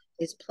 Planet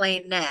is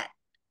plain net,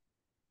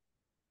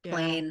 Yeah.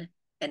 plain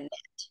and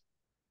net,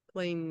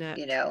 Plain you net.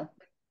 know.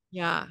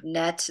 Yeah.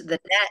 The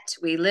net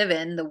we live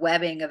in, the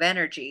webbing of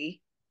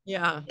energy.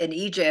 Yeah. In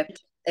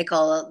Egypt, they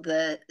call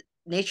the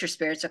nature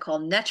spirits are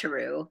called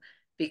Neteru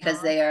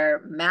because they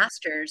are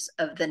masters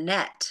of the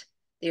net.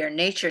 they are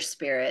nature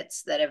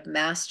spirits that have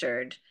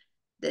mastered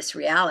this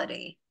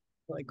reality.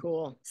 Really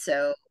cool.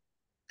 So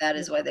that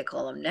Yeah. is why they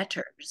call them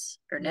netters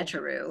or Yeah.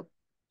 neteru.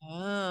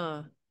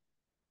 Ah,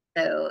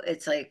 So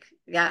it's like,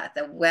 yeah,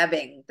 the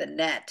webbing, the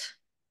net.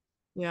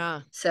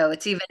 yeah. So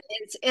it's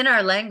in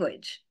our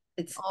language.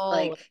 It's Oh,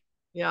 like,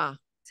 yeah.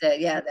 so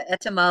yeah, the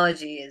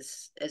etymology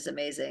is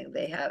amazing.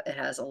 It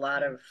has a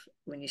lot of,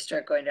 when you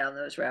start going down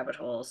those rabbit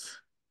holes,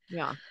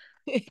 Yeah.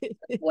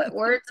 what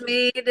words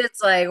mean,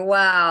 it's like,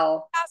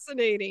 wow.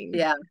 Fascinating.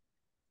 Yeah.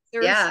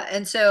 There's Yeah.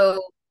 And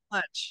so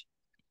much.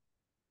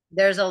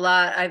 there's a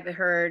lot I've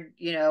heard,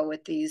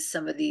 with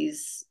some of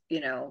these,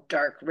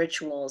 dark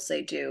rituals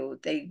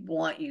they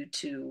want you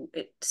to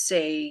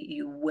say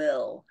you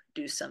will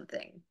do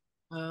something.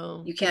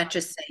 Oh, You yeah. can't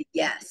just say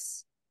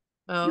yes.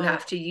 You Oh,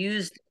 have to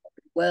use the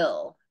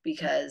will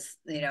because,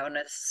 and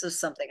this is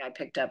something I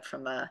picked up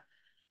from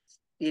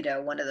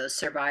one of those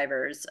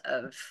survivors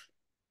of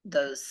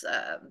those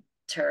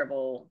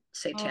terrible oh,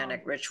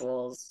 satanic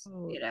rituals.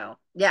 oh,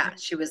 Yeah,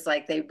 she was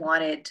like, they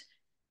wanted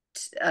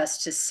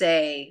us to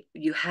say,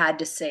 you had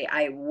to say,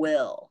 I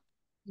will,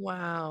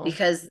 wow.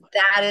 because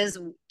that is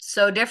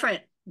so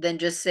different than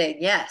just saying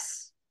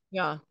yes.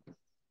 Yeah.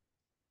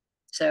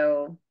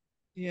 So,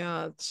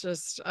 Yeah. It's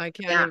just, I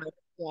can't yeah,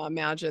 even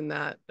imagine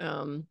that,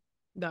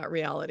 that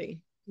reality.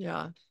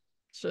 Yeah.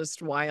 It's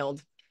just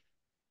wild.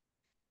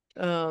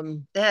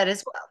 Um, that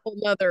is well. whole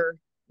nother,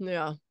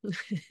 yeah,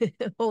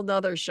 whole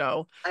nother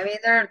show. I mean,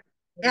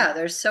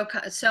 there's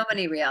so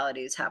many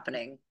realities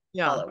happening all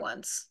Yeah. at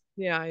once.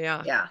 Yeah.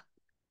 Yeah. Yeah,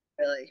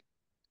 really.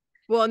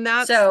 Well,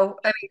 and So,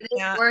 I mean,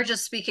 that, we're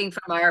just speaking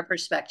from our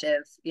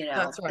perspective,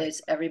 that's right.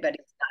 there's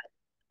everybody's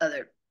got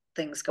other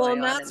things Well, going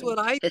and on that's in what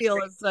I feel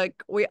history. is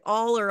like we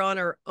all are on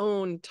our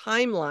own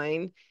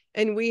timeline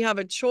and we have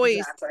a choice.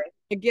 Exactly.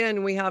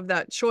 Again, we have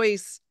that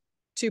choice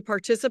to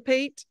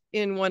participate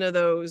in one of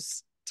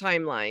those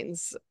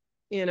timelines,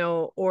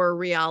 or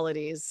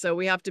realities. So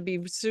we have to be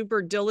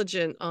super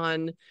diligent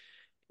on,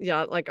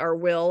 yeah, like our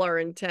will, our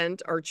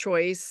intent, our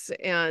choice,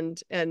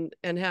 and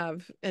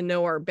have and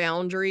know our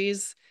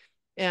boundaries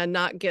and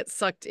not get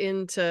sucked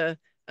into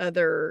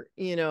other,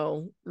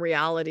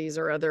 realities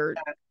or other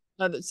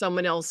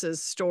someone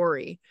else's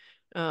story.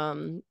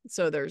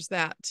 So there's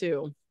that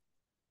too.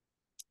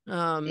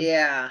 Um,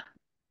 Yeah.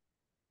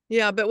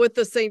 yeah, but with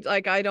the same,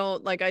 like,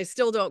 I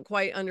still don't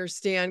quite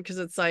understand because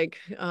it's like,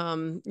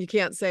 I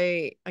can't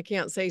say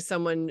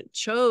someone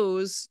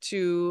chose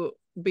to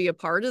be a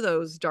part of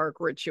those dark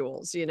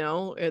rituals,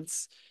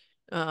 it's,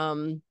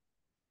 um,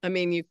 I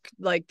mean,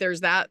 like,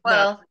 there's that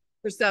Well,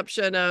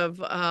 perception of,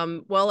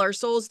 well, our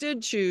souls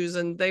did choose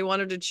and they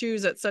wanted to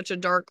choose at such a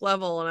dark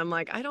level. And I'm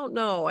like, I don't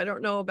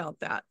know about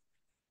that.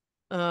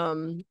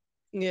 Um,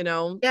 you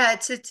know, yeah,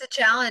 it's a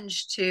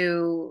challenge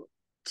to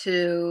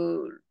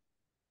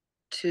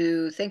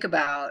think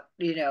about,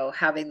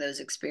 having those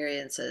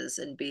experiences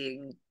and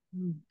being,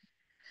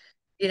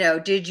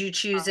 Mm. did you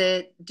choose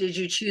it? Did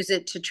you choose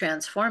it to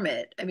transform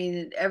it? I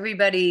mean,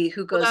 everybody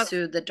who well, goes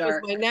through the was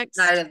dark my night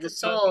next, of the uh,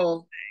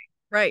 soul,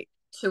 right.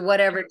 to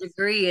whatever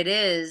degree it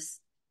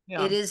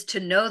Yeah. is to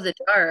know the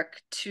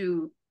dark,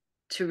 to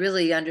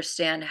really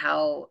understand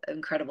how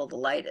incredible the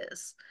light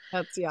is.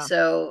 Yeah.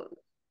 So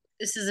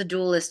this is a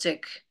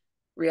dualistic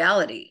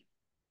reality.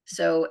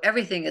 So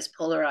everything is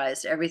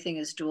polarized, everything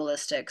is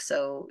dualistic.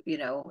 So,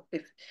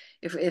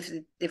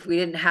 if we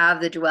didn't have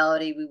the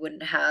duality, we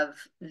wouldn't have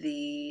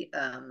the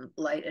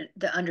light and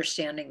the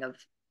understanding of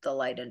the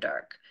light and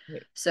dark. Right.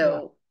 Yeah.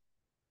 So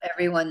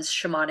everyone's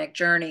shamanic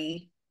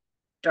journey,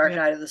 dark Yeah.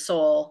 night of the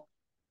soul,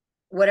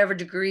 whatever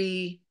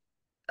degree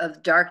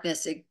of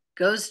darkness it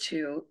goes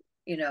to,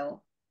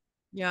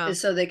 Yeah.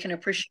 is so they can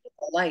appreciate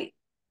the light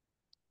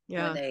when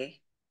Yeah. they I was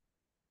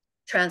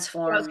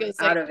transform going to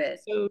say, out of it.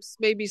 so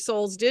maybe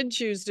souls did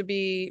choose to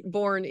be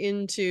born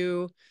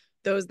into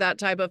that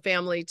type of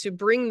family to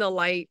bring the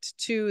light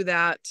to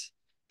that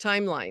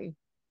timeline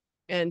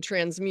and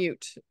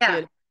transmute,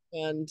 Yeah.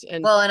 and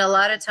Well, and a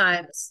lot of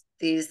times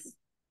these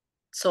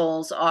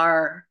souls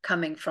are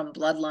coming from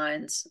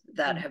bloodlines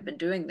that have been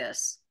doing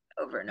this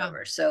over and yeah,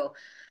 over. So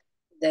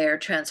they're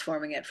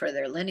transforming it for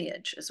their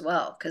lineage as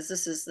well. Because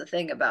this is the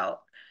thing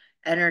about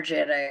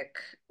energetic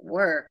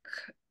work.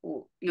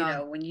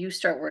 yeah, When you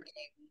start working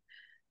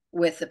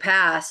with the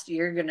past,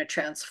 you're going to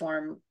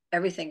transform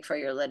everything for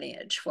your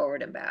lineage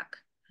forward and back.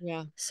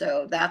 yeah,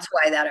 So that's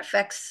why that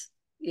affects,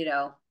 you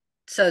know,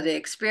 so the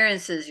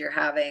experiences you're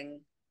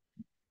having,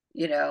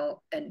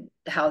 and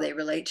how they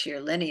relate to your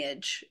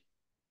lineage,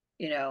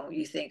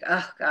 you think,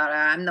 oh God,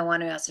 I'm the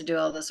one who has to do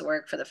all this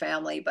work for the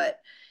family, but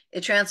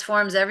it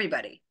transforms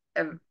everybody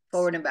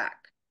forward and back.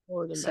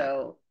 forward and back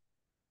So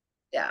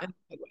yeah, and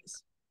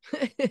sideways.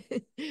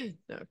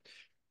 No,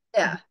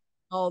 yeah,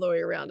 all the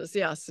way around us.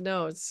 Yes,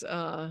 no, it's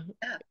yeah,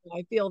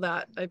 I feel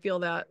that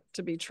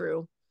to be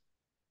true.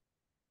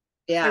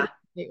 I yeah,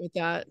 resonate with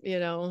that,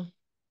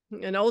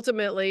 and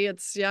ultimately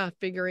it's, yeah,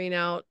 figuring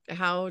out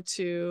how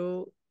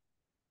to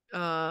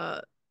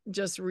uh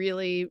just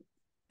really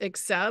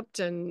accept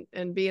and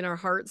be in our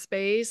heart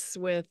space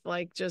with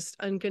like just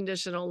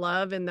unconditional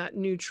love in that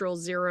neutral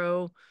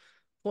 0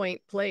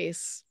 point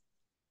place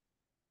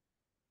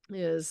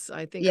is,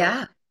 I think,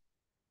 Yeah.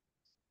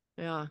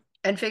 yeah.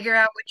 And figure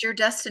out what your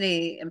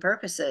destiny and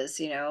purpose is.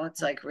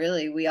 It's like,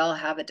 really, we all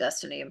have a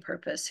destiny and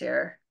purpose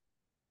here,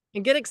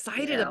 And get you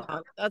excited know. about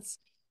it. That's,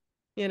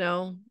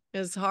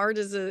 as hard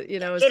as as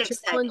Get excited.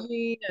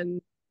 challenging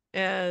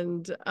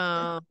and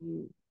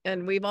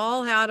we've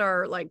all had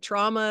our like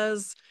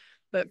traumas,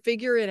 but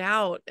figure it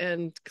out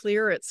and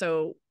clear it.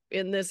 So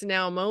in this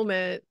now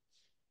moment,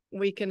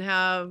 we can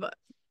have,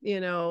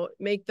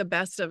 make the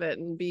best of it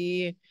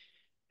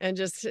and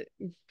just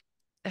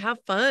have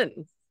fun.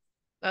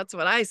 That's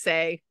what I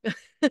say.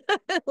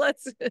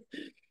 Let's,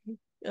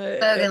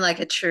 Spoken like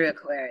a true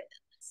Aquarian.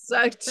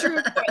 so true.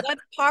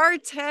 Let's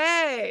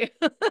party.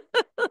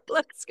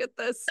 let's get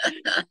this,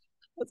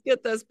 let's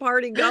get this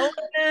party going.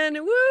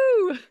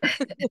 Woo.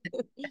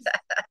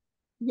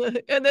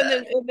 And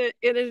then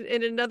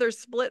in another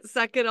split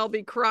second, I'll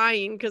be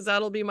crying because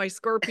that'll be my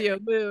Scorpio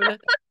moon.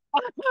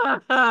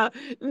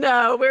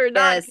 No, we're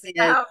not Yes, gonna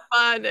yes. have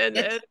fun,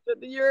 and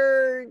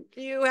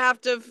you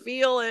have to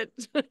feel it.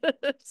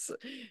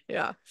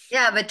 Yeah,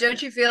 Yeah, but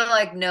don't you feel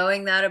like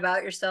knowing that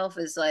about yourself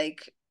is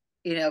like,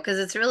 because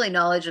it's really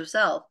knowledge of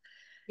self.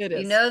 it You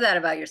is. know that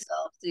about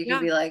yourself. So you can Yeah,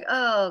 be like,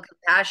 oh,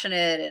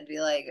 compassionate and be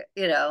like,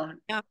 yeah.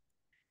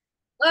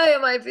 why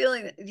am I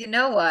feeling that? You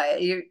know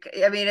why?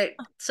 I mean,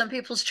 some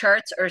people's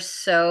charts are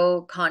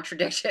so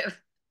contradictory and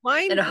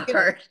Mine is.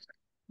 hard.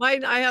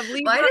 Mine. I have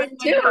Libra Mine in is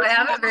my too. I first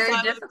have a house. very I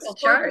have difficult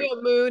chart.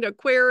 Scorpio moon,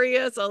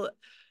 Aquarius, a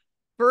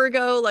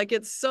Virgo. Like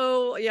it's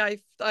so. Yeah,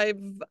 I've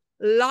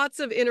lots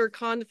of inner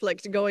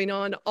conflict going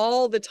on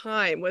all the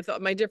time with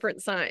my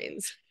different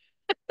signs.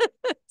 So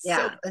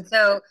Yeah. And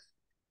so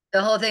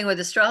the whole thing with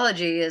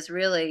astrology is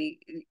really,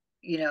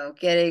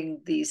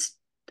 getting these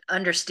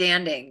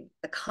understanding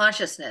the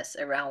consciousness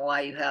around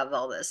why you have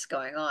all this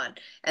going on,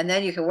 and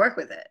then you can work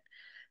with it.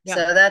 yeah,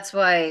 So that's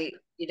why,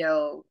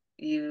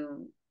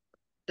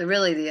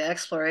 the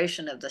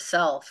exploration of the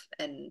self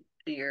and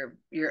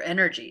your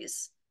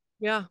energies,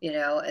 yeah,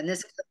 and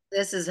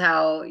this is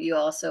how you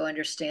also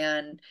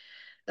understand,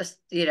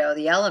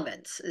 the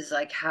elements is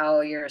like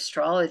how your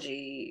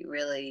astrology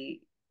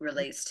really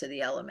relates to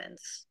the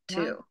elements yeah,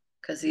 too,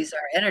 because these are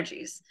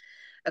energies.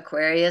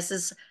 Aquarius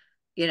is,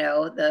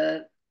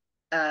 the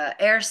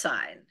air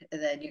sign,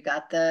 and then you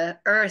got the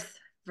earth,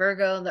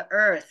 Virgo, and the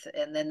earth,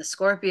 and then the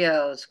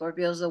Scorpio's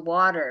the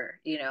water,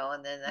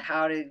 and then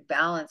how to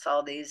balance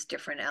all these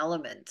different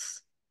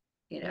elements,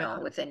 yeah,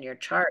 within your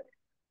chart,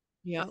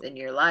 yeah. within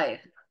your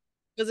life,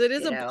 Because it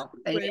is a and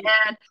blueprint.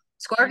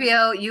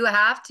 Scorpio, you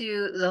have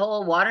to, the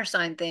whole water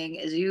sign thing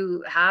is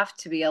you have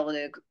to be able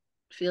to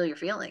feel your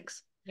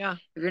feelings. Yeah.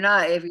 If you're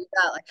not like,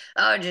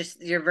 oh,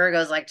 just your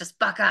Virgo's like, just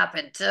buck up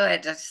and do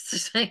it.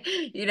 Just,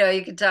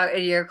 you can talk,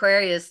 and your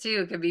Aquarius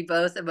too can be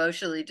both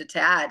emotionally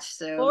detached.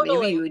 So maybe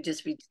Totally. you would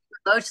just be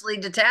emotionally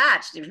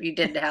detached if you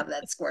didn't have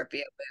that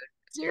Scorpio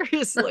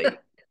Seriously. moon.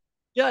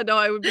 Yeah, no,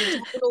 I would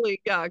be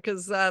totally, yeah,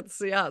 because that's,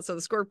 yeah. So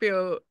the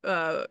Scorpio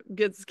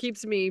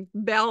keeps me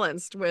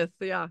balanced with,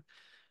 yeah,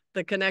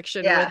 the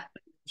connection with Yeah,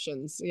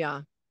 emotions.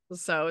 Yeah.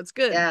 So it's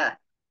good. yeah.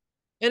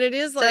 And it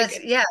is So like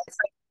it's like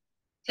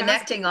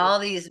connecting fascinating. all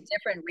these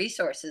different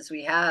resources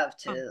we have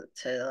Oh,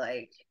 to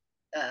like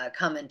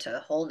come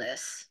into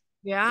wholeness,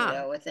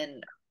 yeah.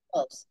 within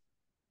ourselves.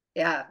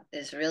 Yeah,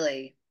 is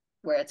really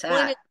where it's Well,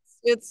 and at.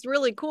 it's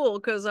really cool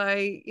because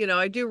I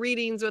do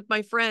readings with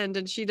my friend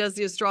and she does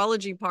the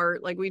astrology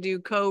part. Like we do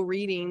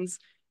co-readings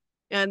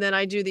and then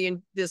I do the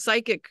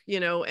psychic,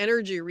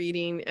 energy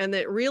reading and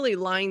it really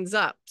lines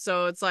up.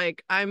 So it's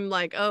like I'm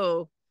like,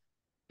 oh,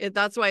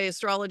 that's why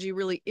astrology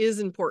really is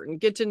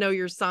important. Get to know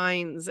your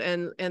signs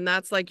and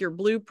that's like your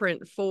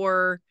blueprint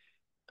for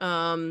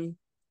um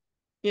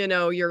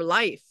your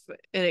life,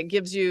 and it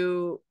gives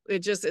you, it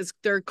just is,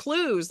 they're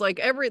clues like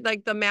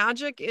like the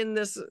magic in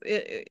this,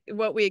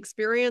 what we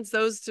experience,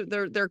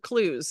 they're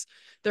clues,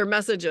 they're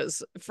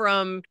messages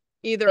from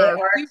either They our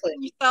are future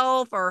clear.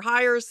 self, our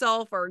higher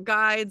self, our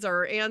guides,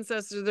 our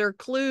ancestors. They're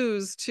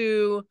clues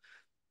to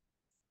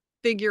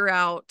figure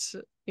out,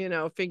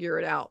 figure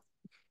it out.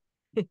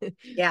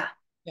 Yeah,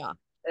 Yeah.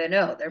 I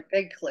know. They're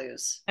big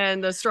clues.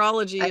 And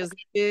astrology I, is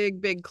a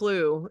big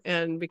clue,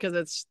 and because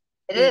it's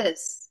it it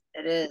is.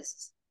 It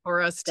is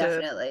for us to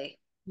definitely.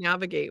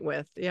 navigate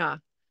with. Yeah.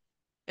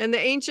 And the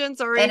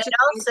ancients, our And it ancient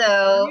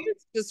also,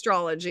 used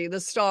astrology, the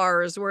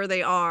stars, where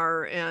they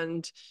are,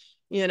 and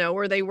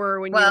where they were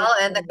when you were. well,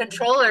 and the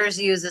controllers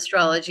use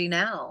astrology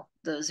now.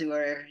 Those who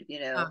are,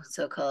 Yeah.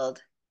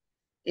 so-called,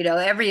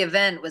 every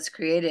event was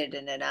created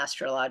in an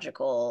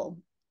astrological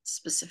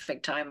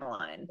specific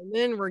timeline, And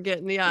then we're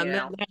getting, yeah, you and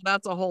then know,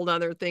 that's a whole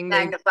other thing.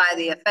 magnify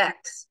the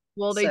effects.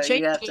 They So changed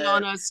you have it to,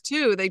 on us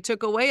too. They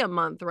took away a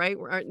month, right?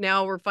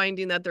 Now we're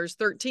finding that there's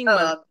 13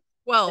 months. oh,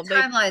 the 12. They've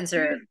timelines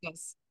are confused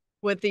us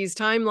with these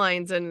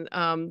timelines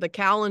and the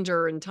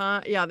calendar and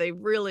time. Yeah, they've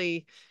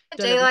really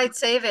done a daylight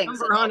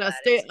savings and number all on us.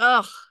 that. It's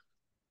Ugh,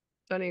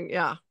 stunning.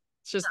 Yeah,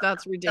 it's just,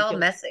 that's all ridiculous.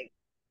 messy.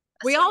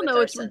 We messing all with know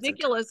our it's sense of time.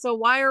 ridiculous. So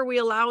why are we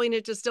allowing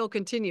it to still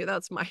continue?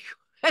 That's my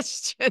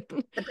question.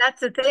 But that's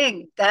the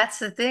thing. That's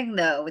the thing,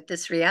 though, with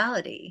this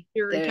reality.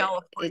 Here in There,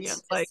 California, it's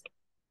it's like, just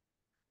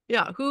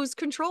yeah, who's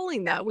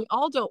controlling that? We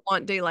all don't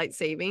want daylight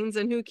savings,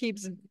 and who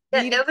keeps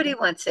yeah, beating nobody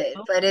wants it,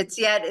 but it's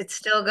yet it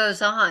still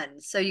goes on.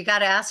 So you got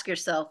to ask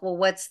yourself, well,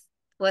 what's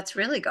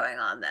really going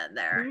on then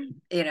there?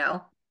 them? You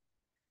know,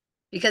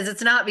 because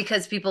it's not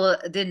because people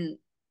didn't,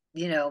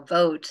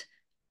 vote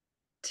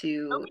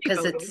to Nobody because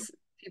voted. it's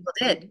people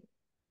did.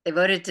 They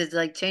voted to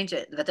like change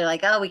it, but they're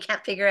like, oh, we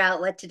can't figure out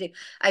what to do.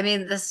 I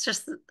mean, that's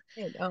just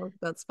Oh,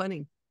 that's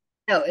funny.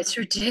 no, it's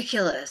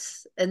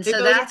ridiculous. And They so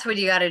voted that's when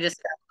you got to just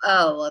go,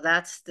 oh, well,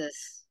 that's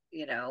this,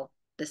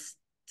 this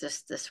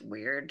just this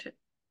weird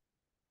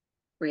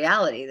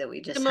reality that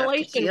we just have to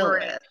simulation deal we're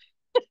with.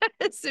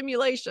 in.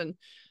 Simulation.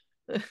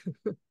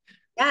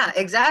 Yeah,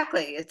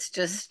 exactly. It's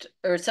just,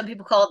 or some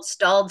people call it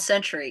stalled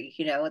century,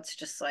 it's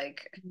just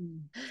like,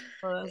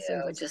 Well, that's it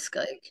interesting. just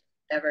like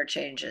never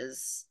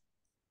changes. Yeah.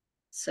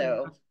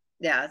 So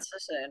yeah, it's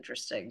just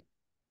interesting.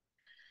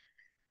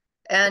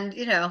 And,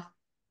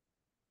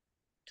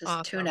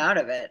 just tune Awesome. out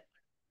of it.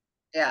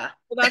 Yeah.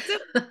 Well, that's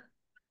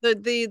it.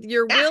 The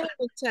your Yeah. will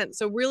and intent.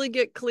 So really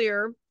get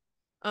clear.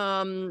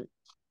 Um,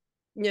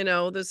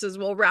 this is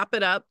we'll wrap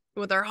it up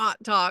with our hot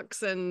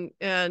talks and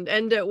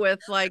end it with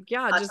like,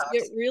 yeah, Hot just get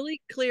talks.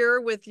 really clear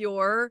with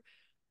your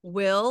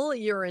will,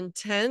 your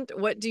intent.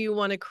 What do you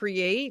want to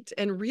create?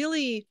 And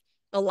really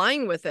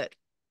align with it.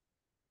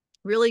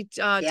 Really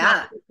tap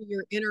Yeah. into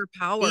your inner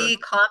power. Be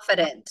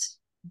confident.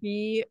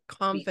 Be Be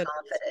confident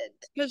confident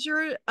because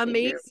you're in your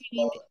amazing,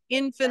 full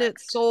infinite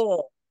impact.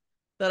 soul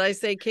that I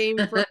say came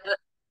from,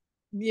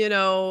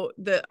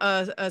 the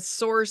a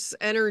source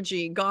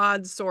energy,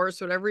 God source,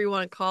 whatever you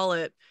want to call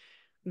it.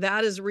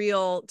 That is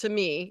real to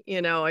me.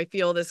 I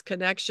feel this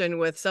connection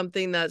with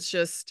something that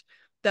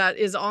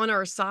is on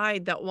our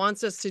side, that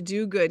wants us to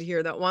do good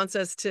here, that wants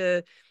us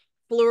to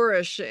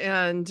flourish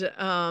and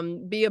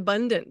be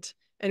abundant.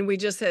 And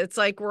it's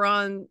like we're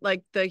on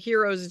like the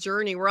hero's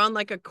journey. We're on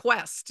like a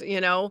quest,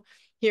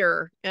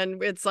 here.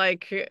 And it's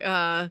like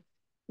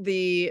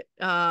the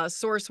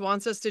source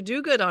wants us to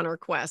do good on our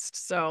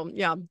quest. So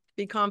yeah,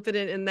 be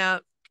confident in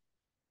that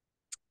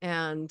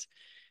and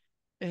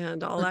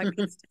all that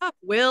good stuff.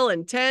 Will,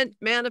 intent,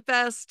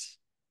 manifest.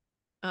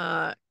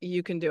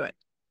 You can do it.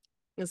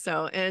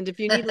 So, and if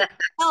you need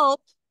help,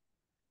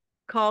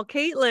 call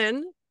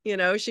Caitlin.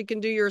 She can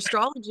do your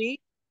astrology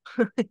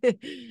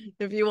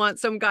if you want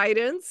some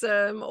guidance,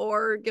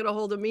 or get a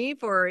hold of me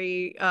for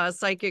a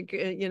psychic,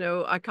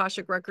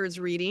 Akashic records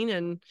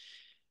reading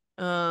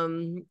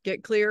and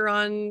get clear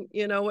on,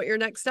 what your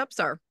next steps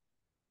are.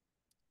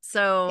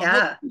 So hope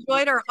Yeah. you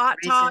enjoyed our hot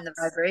Raising the talks.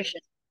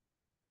 vibration.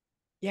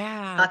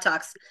 Yeah, Hot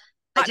talks.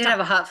 I hot did talk. have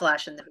a hot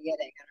flash in the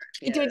beginning. I don't know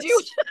if you Did you?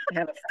 noticed. I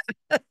have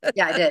a,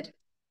 yeah, I did.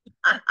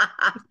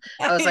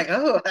 I was like,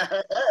 oh,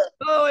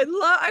 Oh,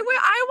 I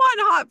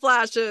want hot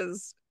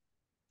flashes.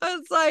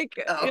 It's like,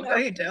 oh, no,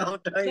 you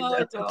don't. No, you no, I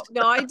don't. don't.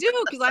 No, I do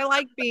because I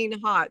like being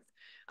hot.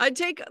 I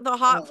take the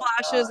hot Oh my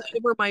flashes God.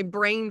 over my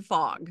brain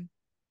fog.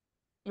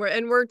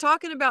 We're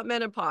talking about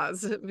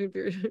menopause.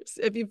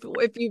 If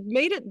you've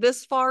made it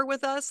this far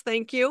with us,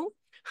 thank you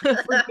for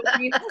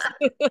joining us.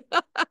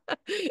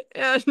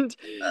 And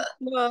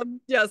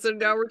yeah, so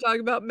now we're talking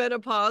about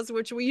menopause,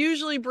 which we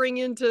usually bring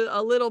into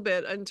a little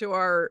bit into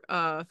our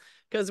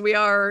because we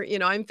are,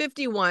 I'm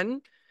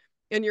 51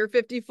 and you're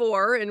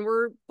 54 and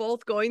we're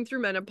both going through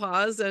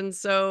menopause, and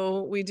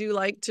so we do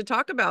like to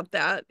talk about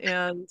that,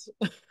 and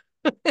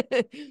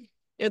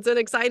it's an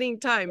exciting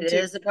time It to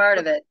is a part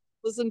of it.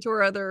 listen to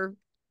our other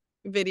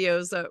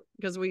videos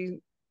because we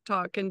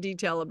talk in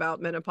detail about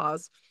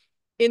menopause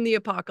in the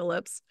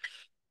apocalypse.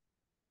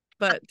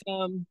 But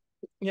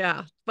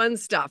yeah, fun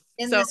stuff.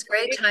 In So this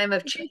great time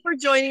of thank you change. for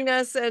joining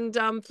us, and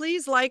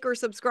please like or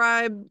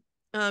subscribe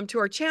to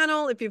our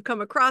channel if you've come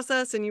across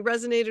us and you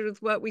resonated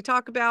with what we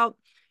talk about.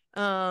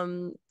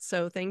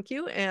 So thank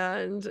you.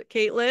 And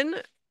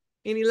Caitlin,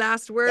 any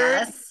last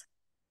words?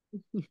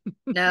 Yes.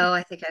 No,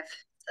 I think I've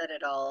said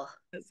it all.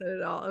 I said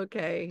it all.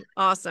 Okay,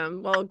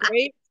 awesome. Well,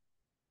 great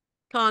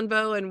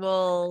convo, and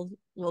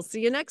we'll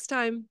see you next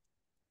time.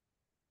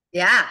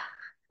 Yeah.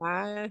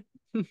 Bye.